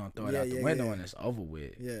 we gonna throw it out the window, and it's over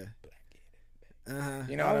with. Yeah.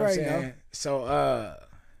 You know what I'm saying? So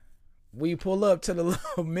we pull up to the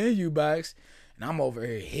little menu box, and I'm over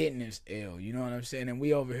here hitting this L. You know what I'm saying? And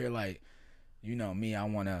we over here like, you know me, I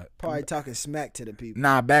want to... Probably talking smack to the people.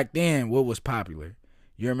 Nah, back then, what was popular?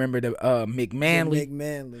 You remember the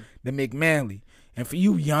McManly? The McManly. And for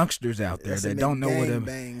you youngsters out there that don't know what a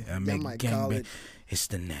McGangbang... It's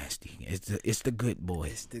the nasty. It's the good boy.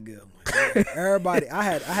 It's the good one. Everybody, I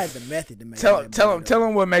had the method to make tell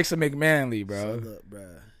them what makes a McManly, bro. So look,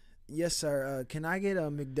 bro. Yes, sir. Can I get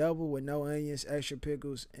a McDouble with no onions, extra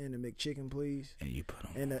pickles, and a McChicken, please? And you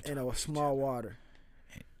put them and a small water.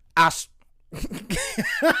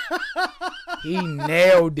 He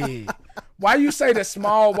nailed it. Why you say the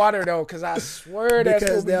small water though? Because I swear that's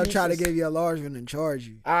because they'll try to give you a large one and charge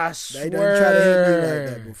you. I swear they done try to hit me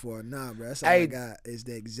like that before. Nah, bro, that's all I got is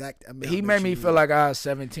the exact amount. He made me feel like I was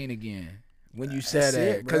 17 again when you said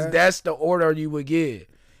that, because that's the order you would get.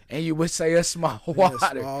 And you would say a small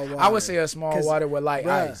water. I would say a small water with light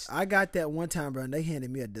ice. I got that one time, bro, and they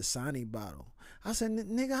handed me a Dasani bottle. I said,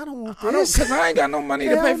 nigga, I don't want this. Because I ain't got no money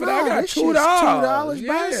to pay for that. I got $2. $2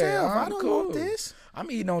 by itself. I don't want this. I'm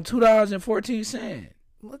eating on $2.14.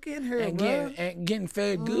 Look in here, and bro. Getting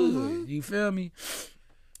fed good. You feel me?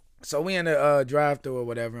 So we in the drive-thru or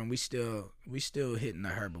whatever, and we still hitting the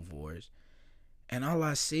herbivores. And all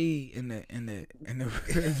I see in the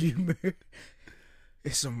rearview mirror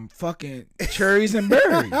is some fucking cherries and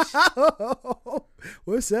berries.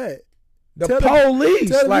 What's that? The police,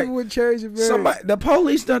 tell like people with cherries and berries. The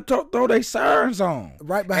police done throw their sirens on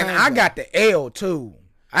right behind. And I got the L too.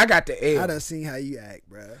 I got the L. I done seen how you act,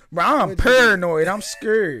 bro. Bro, I'm paranoid. I'm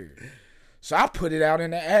scared. So I put it out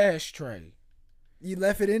in the ashtray. You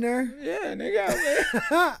left it in there? Yeah,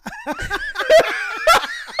 nigga.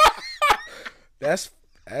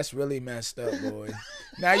 That's really messed up, boy.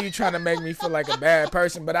 Now you trying to make me feel like a bad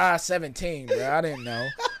person, but I was 17, bro. I didn't know.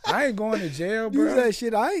 I ain't going to jail, bro. You said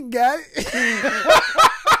shit, I ain't got it.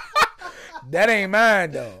 That ain't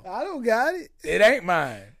mine, though. I don't got it. It ain't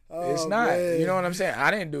mine. Oh, it's not. Man. You know what I'm saying?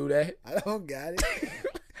 I didn't do that. I don't got it.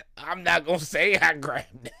 I'm not going to say I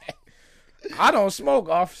grabbed that. I don't smoke,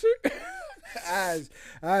 officer. Eyes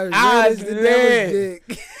red as the devil's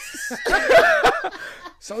dick.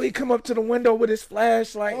 So he come up to the window with his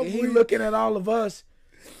flashlight and he looking at all of us.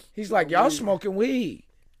 He's like, y'all smoking weed.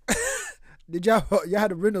 Did y'all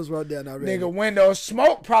had the windows rolled down already? Nigga, windows.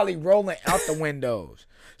 Smoke probably rolling out the windows.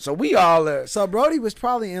 So we all So Brody was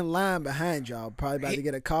probably in line behind y'all, probably about to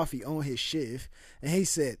get a coffee on his shift. And he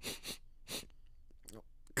said,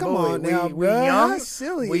 come on now, bro. Young,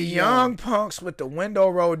 silly. We young punks with the window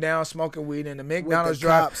rolled down smoking weed in the McDonald's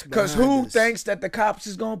drive. Because who thinks that the cops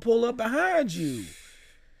is going to pull up behind you?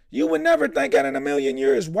 You would never think that in a million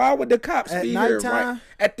years. Why would the cops be here right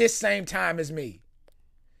at this same time as me?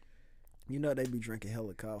 You know they be drinking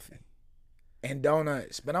hella coffee. And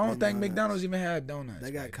donuts. But I don't think McDonald's even had donuts.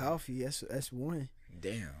 They got coffee. That's one.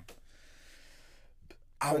 Damn.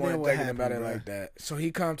 I wasn't thinking about it like that. So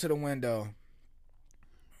he come to the window.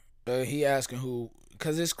 He asking who,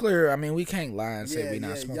 because it's clear. I mean, we can't lie and say we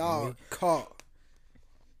not smoking y'all weed. Caught.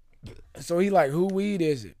 So he like, who weed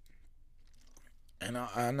is it? And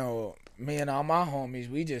I know me and all my homies,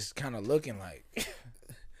 we just kind of looking like,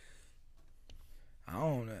 I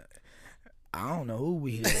don't know who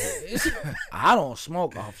weed is. I don't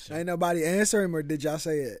smoke, officer. Ain't nobody answer him, or did y'all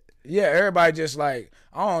say it? Yeah, everybody just like,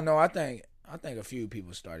 I don't know. I think a few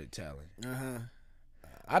people started telling.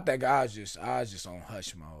 I think I was just on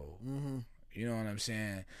hush mode. Mm-hmm. You know what I'm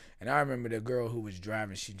saying? And I remember the girl who was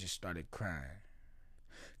driving, she just started crying.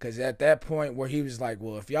 Because at that point where he was like,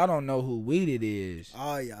 well, if y'all don't know who weed it is.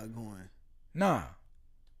 Oh, y'all going. Nah.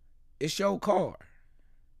 It's your car.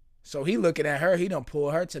 So he looking at her. He done pull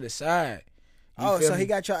her to the side. So he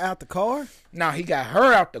got y'all out the car? Nah, he got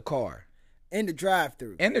her out the car. In the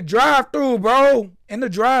drive-thru. In the drive-thru, bro. In the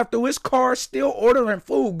drive-thru. His car still ordering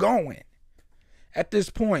food going. At this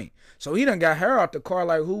point. So he done got her out the car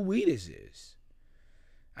like, who weed is this?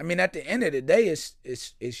 I mean, at the end of the day,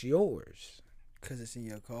 it's yours. Because it's in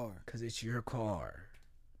your car. Because it's your car.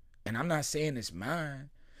 And I'm not saying it's mine.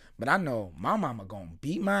 But I know my mama going to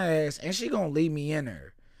beat my ass. And she going to leave me in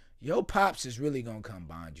her. Your pops is really going to come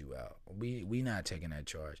bond you out. We not taking that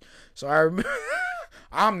charge. So I remember,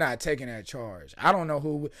 I'm not taking that charge. I don't know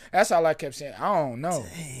who. That's all I kept saying. I don't know.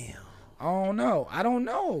 Damn. I don't know. I don't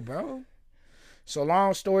know, bro. So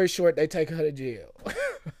long story short, they take her to jail.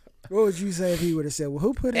 What would you say if he would have said, well,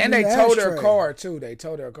 who put it and in they the towed ashtray? her car, too. They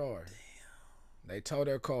towed her car. Damn. They towed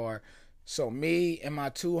her car. So me and my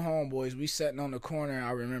two homeboys, we sitting on the corner.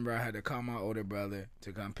 I remember I had to call my older brother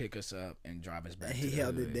to come pick us up and drive us back. He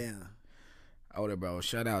held it down. Older bro,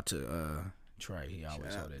 shout out to Trey. He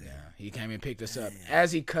always held it down. He came and picked us up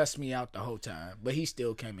as he cussed me out the whole time, but he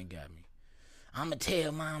still came and got me. I'ma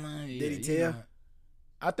tell mama. Did he tell?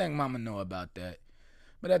 I think mama know about that.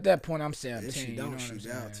 But at that point, I'm 17. If she don't, she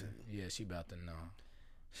about to. Yeah, she about to know.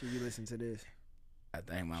 Should you listen to this? I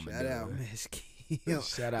think mama Shout out, Miss Kim.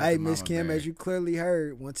 Shout out hey, to Miss Kim, Bear. as you clearly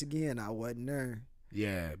heard, once again, I wasn't there.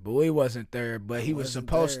 Yeah, boy wasn't there, but he was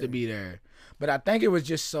supposed to be there. But I think it was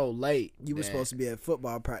just so late. You were supposed to be at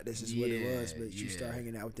football practice is what it was, but you start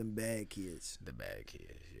hanging out with them bad kids. The bad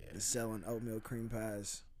kids, yeah. And selling oatmeal cream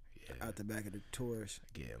pies out the back of the tours.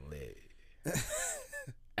 Getting lit.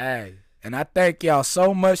 Hey, and I thank y'all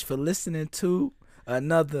so much for listening to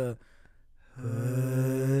another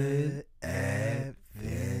Hood Adventures.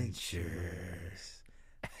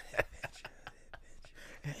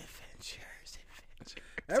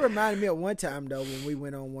 That reminded me of one time though when we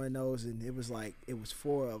went on one of those and it was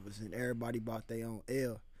 4 of us and everybody bought their own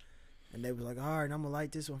L, and they was like, all right, I'm gonna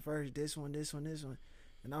light this one first, this one,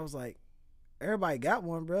 and I was like, everybody got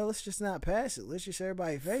one, bro. Let's just not pass it. Let's just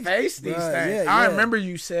everybody face these things. Yeah, I remember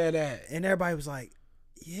you said that, and everybody was like,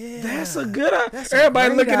 yeah, that's a good idea.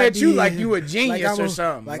 Everybody looking at you like you a genius or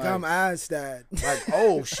something. Like I'm Einstein. Like,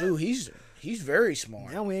 oh shoot, he's very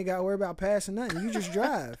smart. Now we ain't got to worry about passing nothing. You just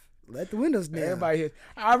drive. Let the windows down. Everybody hit.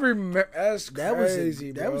 I remember that's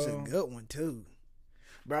crazy, bro. That was a good one too,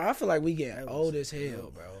 bro. I feel like we getting old as hell,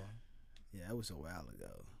 bro. Yeah, that was a while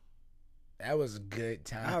ago. That was a good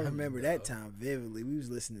time. I remember that time vividly. We was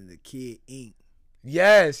listening to Kid Ink.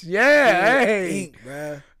 Yes, yeah, hey, Ink,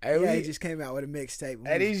 bro. Hey, he just came out with a mixtape.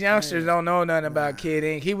 Hey, these youngsters don't know nothing about Kid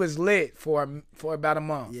Ink. He was lit for about a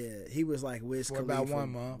month. Yeah, he was like Wiz Khalifa about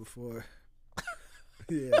 1 month before.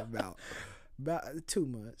 Yeah, about 2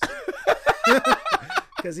 months.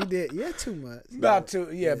 Because he did, 2 months. About 2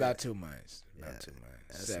 months. About 2 months.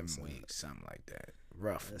 7 weeks, something like that,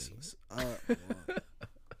 roughly.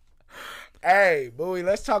 Hey, Bowie,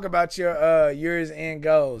 let's talk about your year's end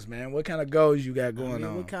goals, man. What kind of goals you got going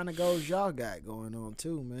on? What kind of goals y'all got going on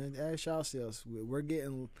too, man? Ask yourselves. We're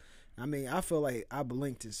getting. I feel like I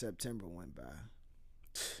blinked and September went by.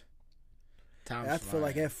 I feel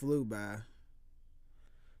like that flew by.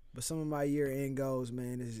 But some of my year-end goals,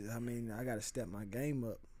 man, is I got to step my game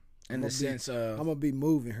up. In the sense of? I'm going to be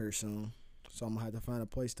moving here soon. So I'm going to have to find a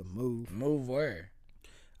place to move. Move where?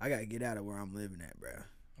 I got to get out of where I'm living at, bro.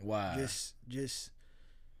 Why? Just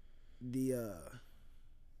the...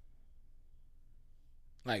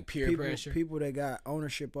 like peer pressure? People that got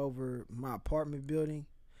ownership over my apartment building,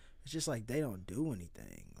 it's just like they don't do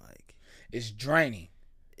anything. Like it's draining.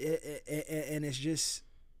 And it's just...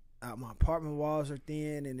 my apartment walls are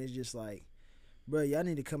thin, and it's just like, bro, y'all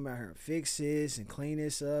need to come out here and fix this and clean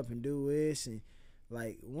this up and do this. And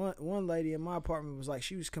like one lady in my apartment was like,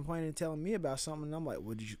 she was complaining and telling me about something, and I'm like,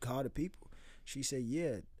 well, did you call the people? She said,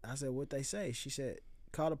 yeah. I said, what they say? She said,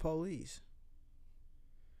 call the police.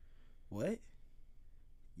 What?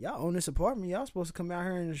 Y'all own this apartment. Y'all supposed to come out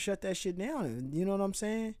here and shut that shit down. And you know what I'm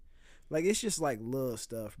saying? Like, it's just like little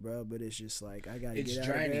stuff, bro. But it's just like, I gotta get out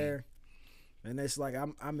of there. And it's like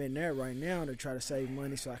I'm in there right now to try to save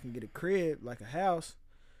money so I can get a crib, like a house.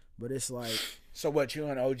 But it's like... So what, you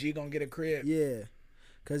and OG gonna get a crib? Yeah.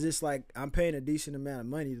 Because it's like I'm paying a decent amount of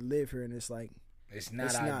money to live here, and it's like... It's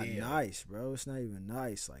not nice, bro. It's not even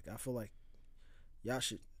nice. Like, I feel like y'all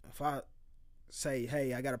should... If I say,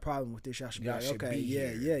 hey, I got a problem with this, y'all should be like, okay,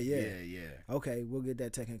 yeah. Okay, we'll get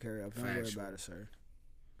that taken care of. Don't worry about it, sir.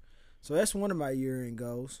 So that's one of my year-end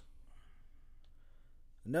goals.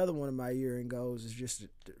 Another one of my year-end goals is just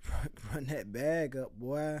to run that bag up,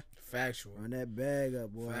 boy. Factual. Run that bag up,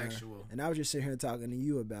 boy. Factual. And I was just sitting here talking to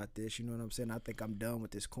you about this. You know what I'm saying? I think I'm done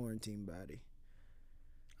with this quarantine body.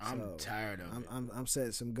 I'm tired of it. I'm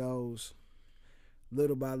setting some goals,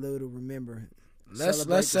 little by little. Remember,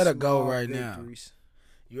 let's set a goal right victories.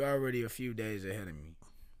 Now. You're already a few days ahead of me.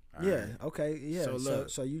 All right? Okay. Yeah. So look.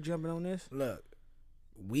 So you jumping on this? Look,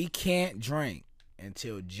 we can't drink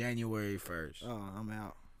until January 1st. Oh, I'm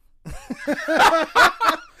out.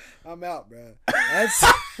 I'm out, bro. That's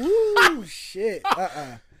woo shit.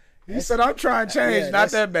 He said, "I'm trying to change,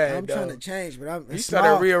 not that bad." I'm trying to change, but I'm. He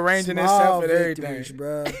started rearranging himself and everything,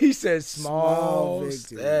 bro. He said, "Small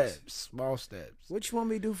steps, small steps." What you want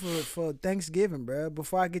me to do for Thanksgiving, bro?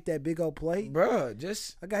 Before I get that big old plate, bro,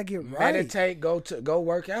 just I gotta get right. Meditate, go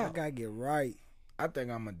work out. I gotta get right. I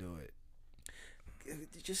think I'm gonna do it.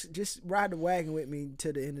 just ride the wagon with me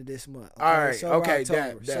to the end of this month. Okay? All right,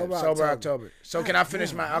 sober October. So can I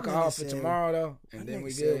finish my alcohol for tomorrow though, and then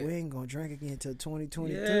we good? We ain't gonna drink again until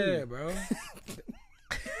 2022. Yeah, bro.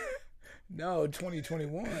 No,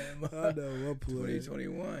 2021. I know,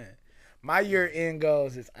 2021. My year-end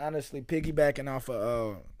goals is honestly piggybacking off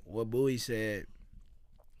of what Bowie said.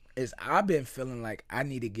 Is I've been feeling like I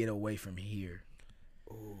need to get away from here.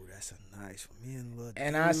 Oh, that's a nice one. Me and Lil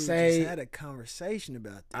and I say just had a conversation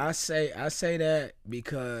about that. I say that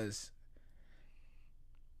because,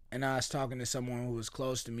 and I was talking to someone who was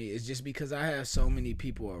close to me. It's just because I have so many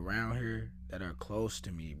people around here that are close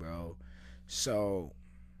to me, bro. So.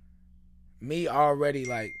 Me already,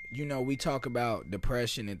 like, you know, we talk about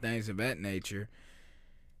depression and things of that nature.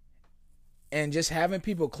 And just having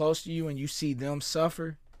people close to you and you see them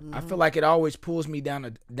suffer, I feel like it always pulls me down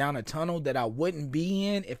a tunnel that I wouldn't be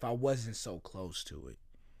in if I wasn't so close to it.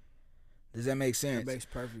 Does that make sense? That makes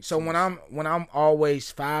perfect so sense. when I'm always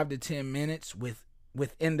 5 to 10 minutes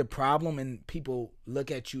within the problem and people look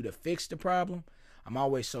at you to fix the problem, I'm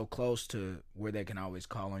always so close to where they can always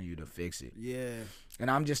call on you to fix it. Yeah. And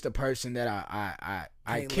I'm just a person that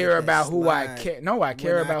I care about who I care. No, I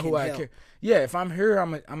care about who I care. Yeah, if I'm here,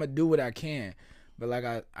 I'm gonna do what I can. But like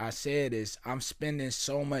I said, I'm spending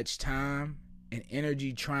so much time and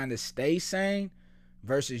energy trying to stay sane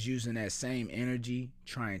versus using that same energy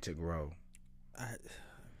trying to grow.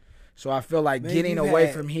 So I feel like getting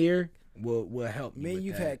away from here will help me.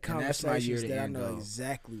 You've had conversations that I know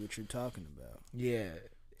exactly what you're talking about. Yeah.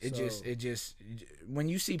 It just when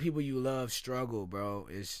you see people you love struggle, bro,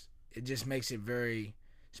 it just makes it very,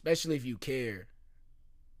 especially if you care.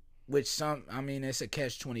 Which it's a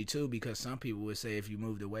catch-22 because some people would say if you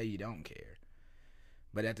moved away you don't care.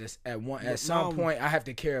 But at some point I have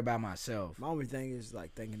to care about myself. My only thing is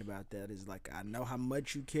like thinking about that is like I know how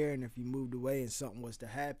much you care, and if you moved away and something was to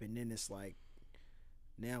happen, then it's like,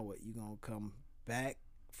 now what, you gonna come back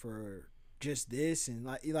for just this? And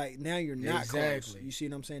like now you're not close. You see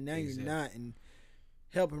what I'm saying? Now you're not in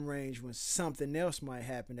helping range when something else might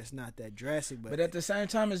happen that's not that drastic. But at the same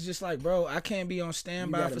time, it's just like, bro, I can't be on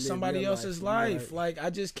standby for somebody else's life. Right. Like, I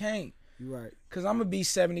just can't. You're right. Because I'm going to be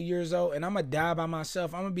 70 years old and I'm going to die by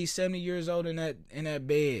myself. I'm going to be 70 years old in that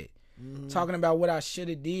bed talking about what I should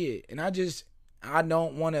have did. And I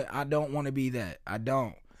don't want to be that. I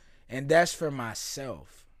don't. And that's for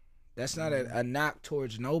myself. That's not a knock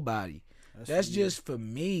towards nobody. That's just for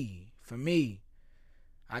me. For me.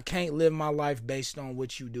 I can't live my life based on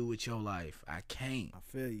what you do with your life. I can't. I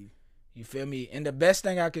feel you. You feel me? And the best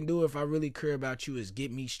thing I can do if I really care about you is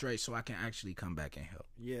get me straight so I can actually come back and help.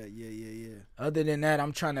 Yeah. Other than that,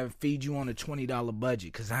 I'm trying to feed you on a $20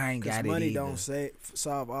 budget because I ain't got it money either. Don't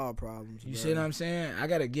solve all problems. You see what I'm saying? I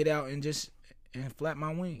got to get out and flap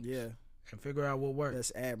my wings. Yeah. And figure out what works.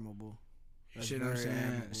 That's admirable. You see what I'm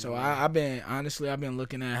saying? So I've been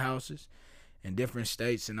looking at houses in different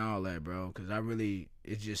states and all that, bro, because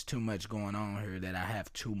it's just too much going on here that I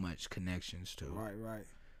have too much connections to. Right.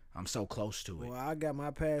 I'm so close to it. Well, I got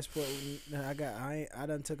my passport. I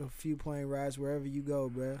done took a few plane rides wherever you go,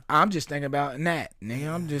 bro. I'm just thinking about Nap,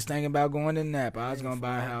 nigga. I'm just thinking about going to Nap. I was gonna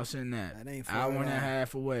buy a house in Nap. That ain't far. Hour and a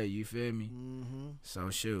half away. You feel me? Mm-hmm. So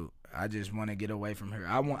shoot, I just want to get away from her.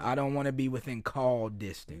 I don't want to be within call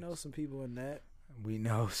distance. You know some people in Nap. We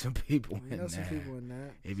know some people in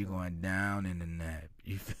Nap. It be so. going down in the Nap.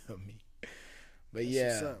 You feel me? But That's yeah,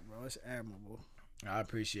 what's up, bro? It's admirable. I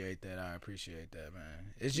appreciate that,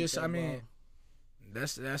 man. It's just,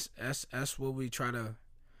 that's what we try to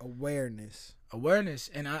awareness,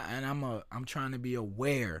 and I'm trying to be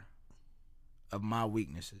aware of my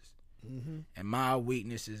weaknesses, and my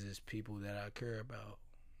weaknesses is people that I care about,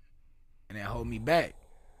 and that hold me back.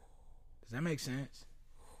 Does that make sense?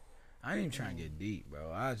 I ain't even trying to get deep,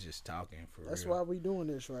 bro. I was just talking for That's real. why we doing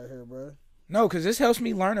this right here, bro. No, because this helps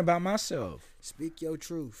me learn about myself. Speak your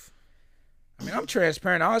truth. I mean, I'm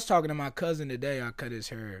transparent. I was talking to my cousin today. I cut his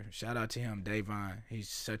hair. Shout out to him, Davon. He's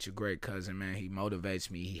such a great cousin, man. He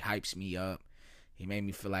motivates me. He hypes me up. He made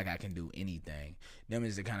me feel like I can do anything. Them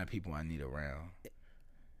is the kind of people I need around.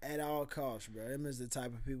 At all costs, bro. Them is the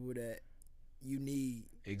type of people that you need.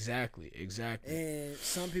 Exactly. And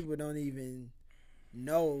some people don't even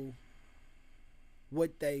know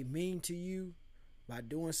what they mean to you by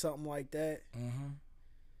doing something like that. Mm-hmm.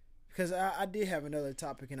 Because I did have another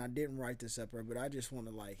topic, and I didn't write this up, but I just want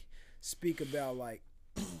to, speak about,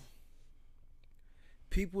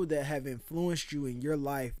 people that have influenced you in your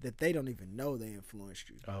life that they don't even know they influenced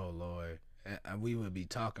you. Oh, Lord. We would be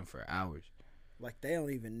talking for hours. They don't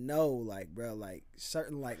even know, bro,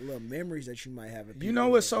 certain, little memories that you might have. You know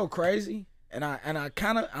what's so crazy? and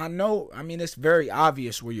I know, I mean, it's very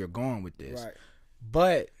obvious where you're going with this. Right.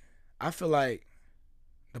 But I feel like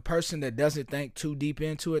the person that doesn't think too deep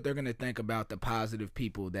into it, they're going to think about the positive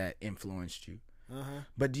people that influenced you.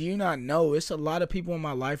 But do you not know it's a lot of people in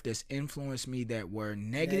my life that's influenced me that were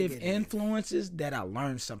negative influences that I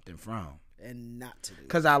learned something from. And not to do.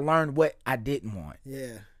 Because I learned what I didn't want.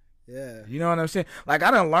 Yeah. Yeah. You know what I'm saying? Like,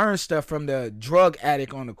 I done learned stuff from the drug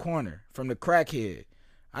addict on the corner, from the crackhead.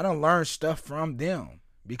 I done learned stuff from them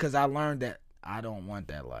because I learned that I don't want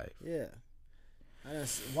that life. Yeah. I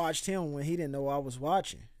just watched him when he didn't know I was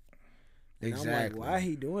watching. And Exactly. I'm like, why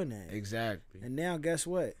he doing that? Exactly. And now guess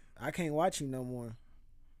what? I can't watch him no more.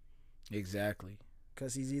 Exactly.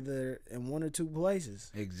 Because he's either in one or two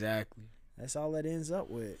places. Exactly. That's all that ends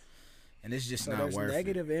up with. And it's just so not worth it. There's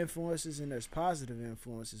negative influences and there's positive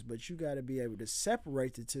influences, but you got to be able to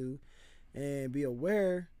separate the two and be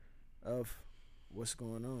aware of what's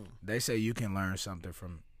going on. They say you can learn something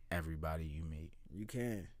from everybody you meet. You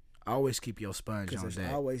can. Always keep your sponge on deck.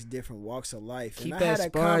 There's always different walks of life. Keep and that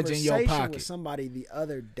sponge in your pocket. With somebody the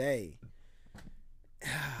other day.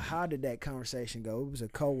 How did that conversation go? It was a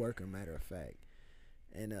coworker, matter of fact,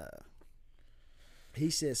 and he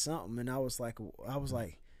said something, and I was like,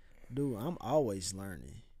 dude, I'm always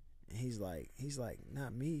learning. And he's like,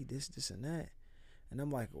 not me, this and that, and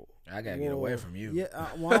I'm like, I gotta get away from you. Yeah,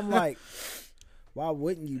 well, I'm like, why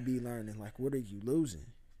wouldn't you be learning? Like, what are you losing?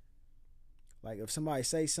 Like, if somebody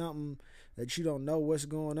say something that you don't know what's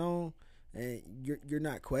going on, and you're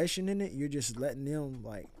not questioning it, you're just letting them,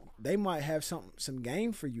 like, they might have some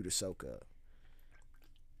game for you to soak up.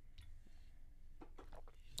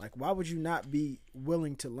 Like, why would you not be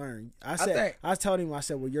willing to learn? I told him,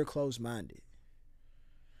 well, you're closed-minded.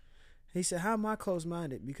 He said, how am I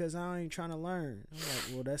closed-minded? Because I ain't trying to learn. I'm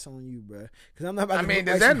like, well, that's on you, bro. Because I'm not about to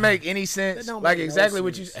does that make any sense? Like, exactly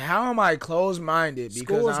what you said. How am I closed-minded?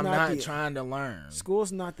 Because I'm not trying to learn.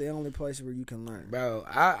 School's not the only place where you can learn. Bro,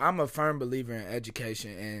 I'm a firm believer in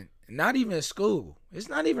education, and not even school. It's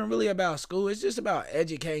not even really about school. It's just about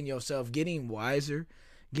educating yourself, getting wiser,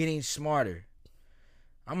 getting smarter.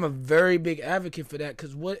 I'm a very big advocate for that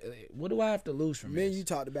because what do I have to lose from this? Man, you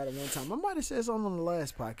talked about it one time. I might have said something on the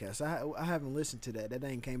last podcast. I haven't listened to that. That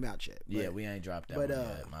ain't came out yet. Yeah, we ain't dropped that one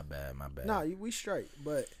yet. My bad. No, we straight.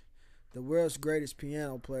 But the world's greatest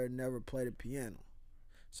piano player never played a piano.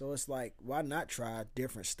 So it's like, why not try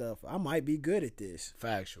different stuff? I might be good at this.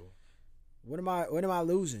 Factual. What am I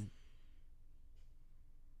losing?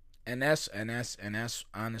 And that's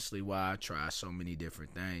honestly why I try so many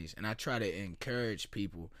different things, and I try to encourage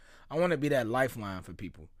people. I want to be that lifeline for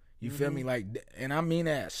people. You feel me? Like, and I mean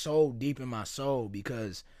that so deep in my soul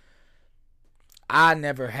because I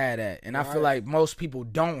never had that, and I feel like most people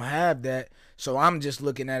don't have that. So I'm just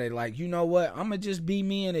looking at it like, you know what? I'm gonna just be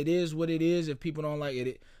me, and it is what it is. If people don't like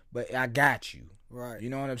it, but I got you. Right.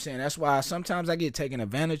 You know what I'm saying? That's why sometimes I get taken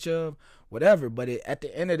advantage of, whatever. But at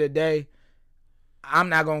the end of the day, I'm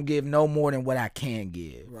not gonna give no more than what I can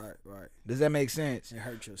give. Right. Does that make sense? It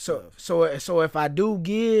hurts yourself. So if I do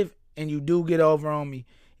give and you do get over on me,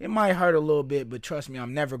 it might hurt a little bit, but trust me,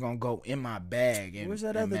 I'm never gonna go in my bag and where's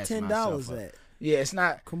that other $10 at? Yeah, it's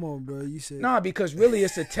not. Come on, bro. You said no, because really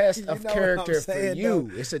it's a test of character for you.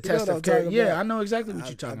 Though. It's a test of character. Yeah, I know exactly what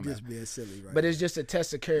you're talking about. I'm just being silly, right? But it's just a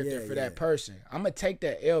test of character for that person. I'm gonna take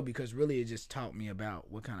that L because really it just taught me about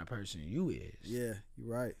what kind of person you is. Yeah,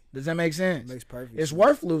 you're right. Does that make sense? It makes perfect sense. It's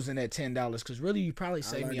worth losing that $10 because really you probably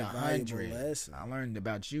saved me 100. I learned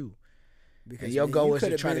about you. Because and your goal is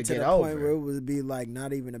to try to get over. Point where it would be like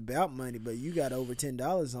not even about money, but you got over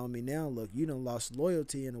 $10 on me now. Look, you done lost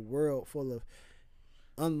loyalty in a world full of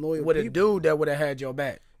unloyal with people. A dude that would have had your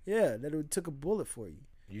back. Yeah, that took a bullet for you.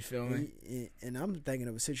 You feel me? And I'm thinking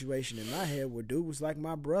of a situation in my head where dude was like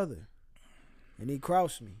my brother, and he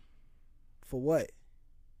crossed me. For what?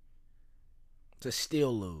 To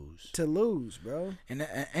still lose. To lose, bro. And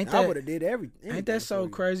I would have did everything. Ain't that so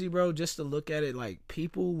crazy, bro? Just to look at it, like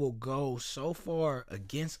people will go so far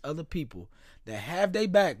against other people that have their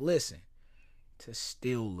back. Listen, to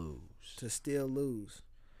still lose. To still lose.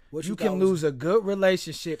 What you can lose a good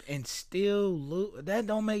relationship and still lose. That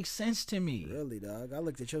don't make sense to me. Really, dog. I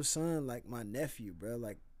looked at your son like my nephew, bro.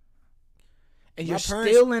 Like, and you're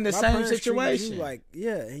still in the same situation. Like,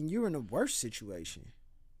 yeah, and you're in a worse situation.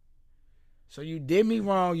 So you did me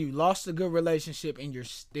wrong. You lost a good relationship, and you're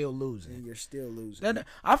still losing.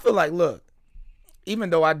 I feel like, look, even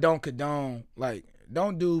though I don't condone, like,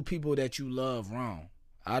 don't do people that you love wrong.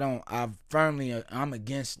 I'm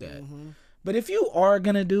against that. Mm-hmm. But if you are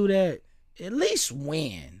gonna do that, at least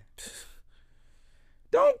win.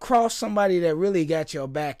 Don't cross somebody that really got your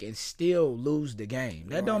back and still lose the game.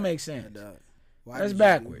 That don't make sense. That's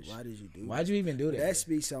backwards. Why did you do that? Why'd you even do that? That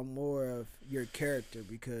speaks on more of your character,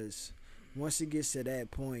 because once it gets to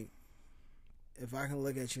that point, if I can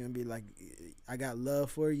look at you and be like, I got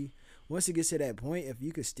love for you. Once it gets to that point, if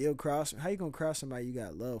you could still cross, how you gonna cross somebody you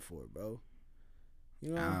got love for, bro?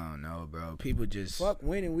 You know? I don't know, bro. People just fuck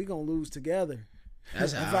winning. We gonna lose together.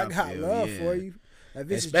 That's if how I got feel, love for you.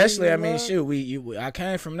 Especially, I mean, shoot, I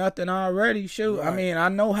came from nothing already. Shoot, right. I mean, I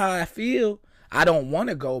know how I feel. I don't want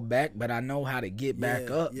to go back, but I know how to get back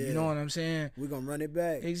up. Yeah. You know what I'm saying? We're going to run it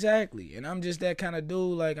back. Exactly. And I'm just that kind of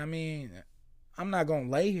dude. Like, I mean, I'm not going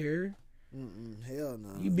to lay here. Hell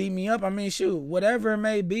no. You beat me up. I mean, shoot, whatever it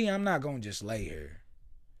may be, I'm not going to just lay here.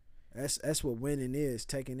 That's what winning is,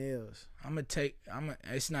 taking L's.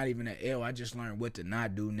 It's not even an L. I just learned what to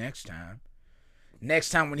not do next time.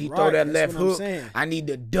 Next time when he throw that left hook, I need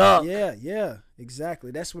to duck. Yeah,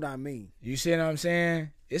 exactly. That's what I mean. You see what I'm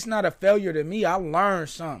saying? It's not a failure to me. I learned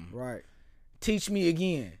something. Right. Teach me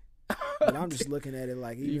again. But I'm just looking at it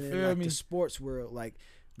like, even in like the sports world, like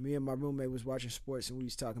me and my roommate was watching sports and we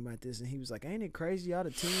was talking about this, and he was like, ain't it crazy all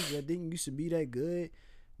the teams that didn't used to be that good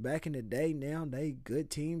back in the day, now they good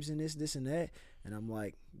teams and this and that. And I'm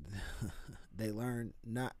like, they learn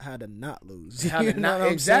not how to not lose. How to not,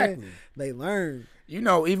 exactly. They learn. You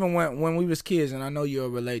know, even when we was kids, and I know you'll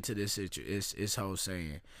relate to this whole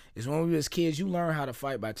saying, is when we was kids, you learn how to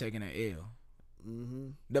fight by taking an L. Mm-hmm.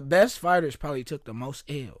 The best fighters probably took the most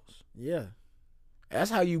L's. Yeah.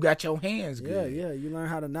 That's how you got your hands good. Yeah. You learn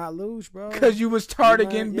how to not lose, bro. Because you was tired of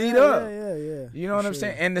getting beat up. Yeah. You know what I'm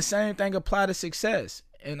saying? And the same thing apply to success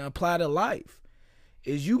and apply to life.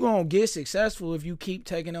 Is you gonna get successful if you keep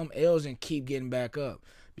taking them L's and keep getting back up,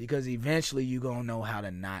 because eventually you gonna know how to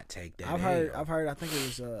not take that. I've heard. I think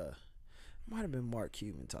it was might have been Mark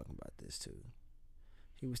Cuban talking about this too.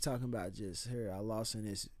 He was talking about just here. I lost in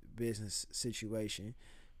this business situation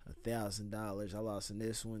 $1,000. I lost in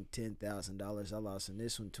this one $10,000. I lost in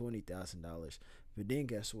this one $20,000. But then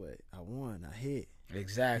guess what? I won. I hit.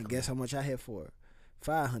 Exactly. And guess how much I hit for it?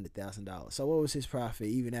 $500,000. So what was his profit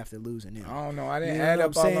even after losing him? I don't know. I didn't add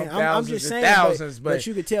up all them thousands and thousands, but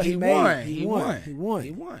you could tell he won. He won.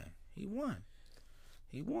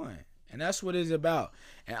 And that's what it's about.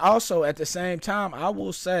 And also at the same time, I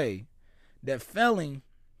will say that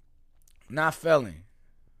not failing,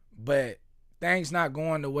 but things not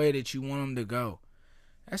going the way that you want them to go,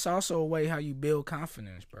 that's also a way how you build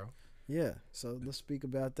confidence, bro. Yeah, so let's speak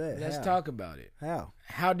about that. Let's talk about it.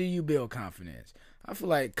 How do you build confidence? I feel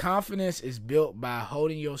like confidence is built by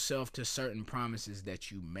holding yourself to certain promises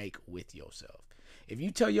that you make with yourself. If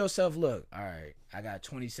you tell yourself, look, all right, I got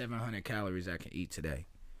 2,700 calories I can eat today.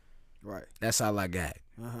 Right. That's all I got.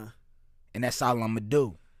 Uh-huh. And that's all I'm going to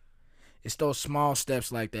do. It's those small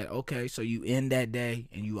steps like that. Okay, so you end that day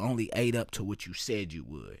and you only ate up to what you said you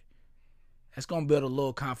would. That's going to build a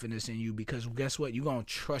little confidence in you, because guess what? You're going to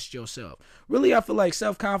trust yourself. Really, I feel like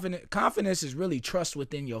confidence is really trust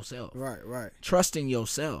within yourself. Right. Trusting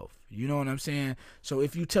yourself. You know what I'm saying? So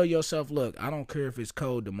if you tell yourself, look, I don't care if it's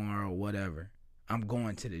cold tomorrow or whatever, I'm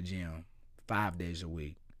going to the gym 5 days a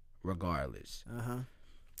week, regardless. Uh-huh.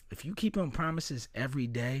 If you keep on promises every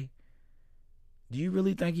day, do you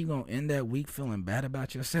really think you're going to end that week feeling bad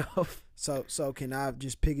about yourself? So can I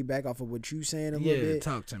just piggyback off of what you saying a little bit? Yeah,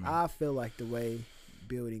 talk to me. I feel like the way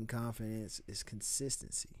building confidence is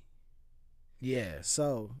consistency. Yeah.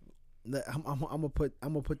 So I'm gonna put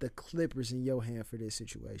the Clippers in your hand for this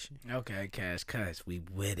situation. Okay, Cash Cuts, we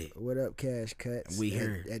with it. What up, Cash Cuts? We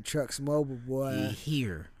here at Trucks Mobile, boy. We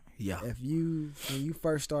here, yeah. When you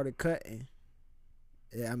first started cutting,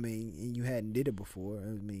 I mean, and you hadn't did it before,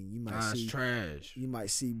 I mean, you might see trash. You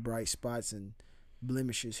might see bright spots and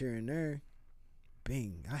blemishes here and there.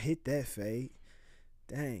 Bing, I hit that fade.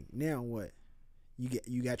 Dang, now what?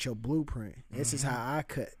 You got your blueprint. This is how I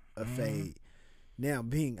cut a fade. Now,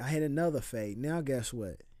 bing, I hit another fade. Now, guess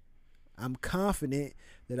what? I'm confident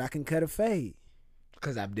that I can cut a fade.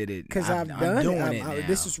 Because I did it. Because I've done it.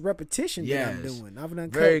 This is repetition that I'm doing. I've done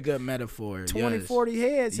very good metaphor. 20, 40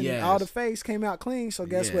 heads, and all the fades came out clean. So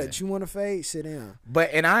guess what? You want to fade? Sit down.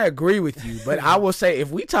 And I agree with you. But I will say, if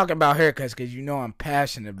we talking about haircuts, because you know I'm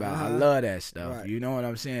passionate about, I love that stuff. Right. You know what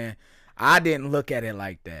I'm saying? I didn't look at it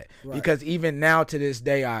like that. Right. Because even now to this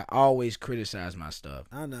day, I always criticize my stuff.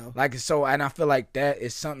 I know. And I feel like that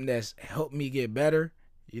is something that's helped me get better.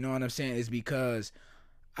 You know what I'm saying? It's because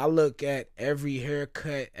I look at every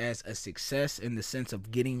haircut as a success in the sense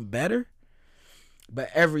of getting better, but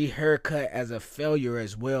every haircut as a failure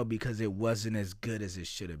as well, because it wasn't as good as it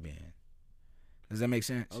should have been. Does that make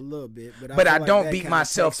sense? A little bit, but I don't beat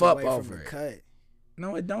myself up over it. Cut.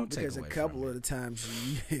 No, it don't take away because a couple of the times,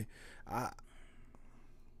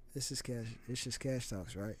 it's just cash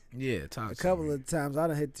talks, right? Yeah, talk. A couple of times I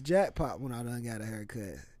done hit the jackpot when I done got a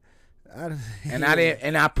haircut.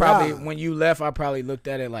 I probably when you left, I probably looked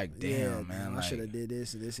at it like, damn, man, I should have did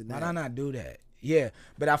this and this and that. Why did I not do that? Yeah,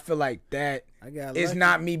 but I feel like that is lucky.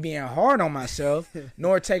 not me being hard on myself,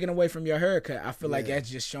 nor taking away from your haircut. I feel like that's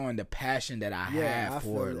just showing the passion that I have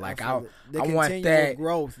for it. Like I want that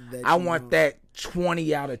growth. I want that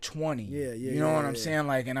 20 out of 20. Yeah. You know what I'm saying?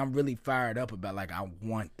 Like, and I'm really fired up about like I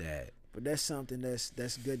want that. But that's something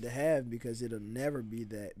that's good to have because it'll never be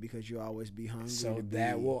that because you'll always be hungry. So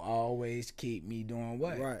that will always keep me doing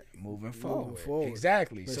what? Right. Moving forward.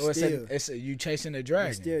 Exactly. But so still, it's you chasing the dragon.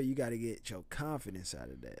 But still, you got to get your confidence out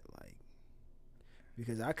of that. Like,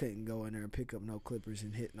 because I couldn't go in there and pick up no clippers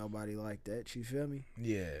and hit nobody like that. You feel me?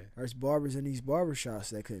 Yeah. There's barbers in these barbershops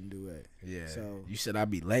that couldn't do that. Yeah. So you said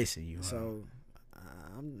I'd be lacing you. So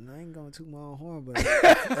I ain't going toot my own horn, but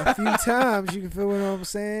a few times you can feel what I'm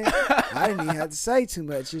saying. I didn't even have to say too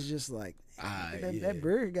much. It's just like that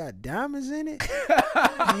bird got diamonds in it.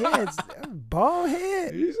 Yeah, it's a bald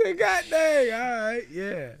head. You said, God dang, all right,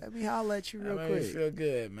 yeah. Let me holler at you real quick. Feel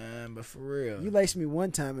good, man, but for real. You laced me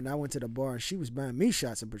one time, and I went to the bar, and she was buying me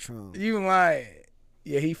shots of Patron. You like,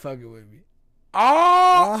 yeah, he fucking with me.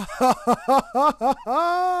 Oh,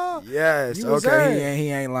 yes. Okay, he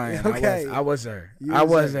ain't lying. Okay. I was there. I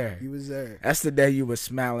was there. You was there. That's the day you was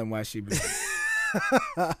smiling while she was.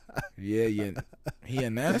 Yeah. He a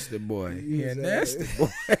nasty boy. He a nasty boy.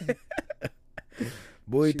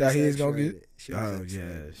 Boy thought he was gonna get. Oh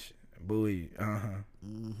yes, boy.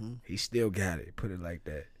 Mm-hmm. He still got it. Put it like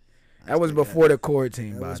that. That was before the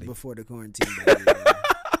quarantine body. That was before the quarantine body.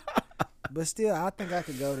 But still, I think I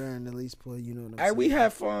could go there and at least pull. You know what I'm saying? Hey, we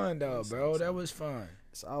had fun though, bro. That was fun.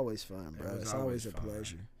 It's always fun, bro. It's always a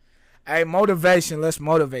pleasure. Hey, motivation. Let's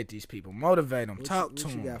motivate these people. Motivate them. Talk to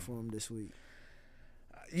them. What you got for them this week?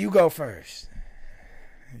 You go first.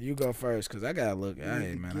 Cause I gotta look.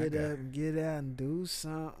 Hey, man, get out and do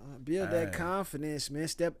something. Build that confidence, man.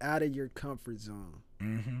 Step out of your comfort zone.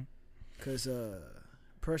 Mm-hmm. Cause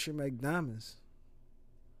pressure make diamonds.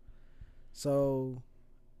 So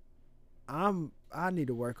I need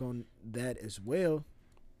to work on that as well.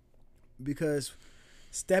 Because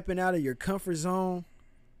stepping out of your comfort zone,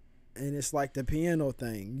 and it's like the piano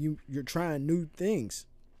thing. You're trying new things.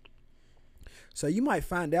 So you might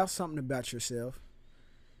find out something about yourself.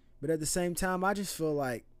 But at the same time, I just feel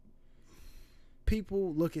like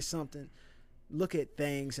people look at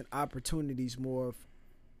things and opportunities more of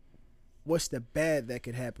what's the bad that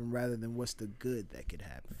could happen rather than what's the good that could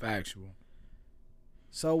happen. Factual.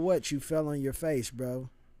 So what? You fell on your face, bro.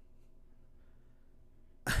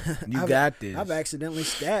 You got this. I've accidentally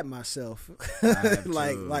stabbed myself.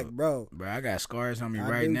 like, bro. Bro, I got scars on me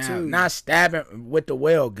right now. Too. Not stabbing with the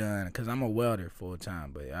weld gun, because I'm a welder full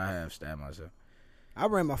time, but I have stabbed myself. I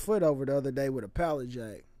ran my foot over the other day with a pallet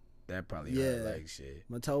jack. That probably hurt like shit.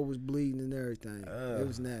 My toe was bleeding and everything. It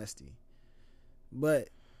was nasty. But,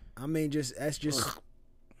 I mean, that's just,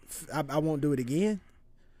 I won't do it again.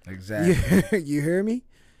 Exactly. You hear me?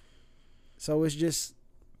 So it's just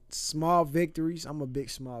small victories. I'm a big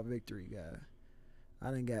small victory guy.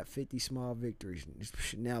 I done got 50 small victories.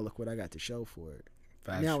 Now look what I got to show for it.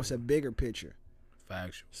 Factual. Now it's a bigger picture.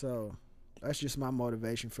 Factual. So that's just my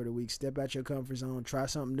motivation for the week. Step out your comfort zone. Try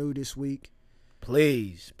something new this week.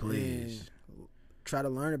 Please. Try to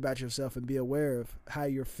learn about yourself and be aware of how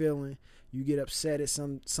you're feeling. You get upset at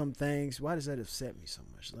some things. Why does that upset me so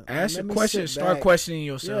much? Ask a question. Start questioning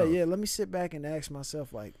yourself. Yeah. Let me sit back and ask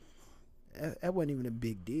myself, like, that wasn't even a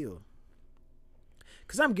big deal.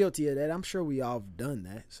 Because I'm guilty of that. I'm sure we all have done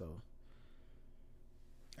that. So,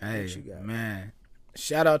 hey, man.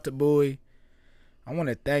 Shout out to Bowie. I want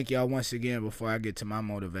to thank y'all once again before I get to my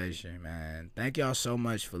motivation, man. Thank y'all so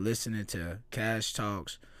much for listening to Cash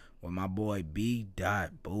Talks with my boy B.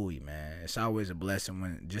 Bowie, man. It's always a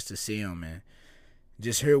blessing just to see him, man.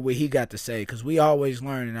 Just hear what he got to say, because we always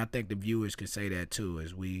learn, and I think the viewers can say that too,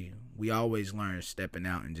 is we always learn stepping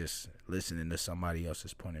out and just listening to somebody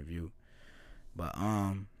else's point of view. But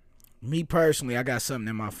me personally, I got something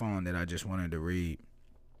in my phone that I just wanted to read.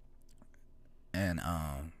 And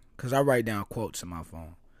because I write down quotes in my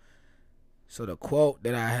phone. So the quote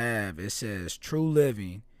that I have, it says, true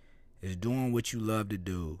living is doing what you love to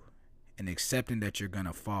do and accepting that you're going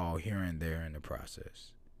to fall here and there in the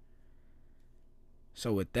process.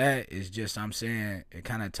 So with that, it's just, I'm saying, it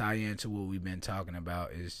kind of tie into what we've been talking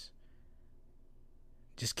about, is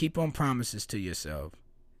just keep on promises to yourself.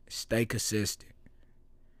 Stay consistent.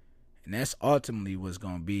 And that's ultimately what's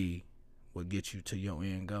going to be what gets you to your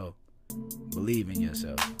end goal. Believe in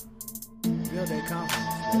yourself. Build that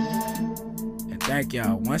confidence, baby. And thank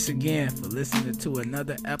y'all once again for listening to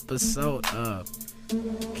another episode of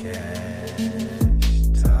Cash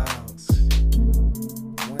Talks.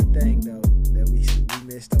 One thing though that we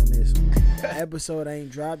missed on this one. The episode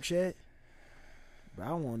ain't dropped yet, but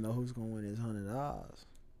I want to know who's gonna win this $100.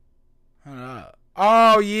 $100.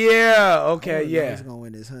 Oh yeah. Okay. Yeah. Who's gonna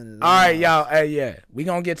win this $100? All right, y'all. Hey, yeah. We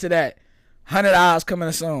gonna get to that. $100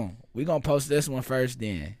 coming soon. We gonna post this one first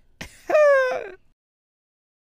then.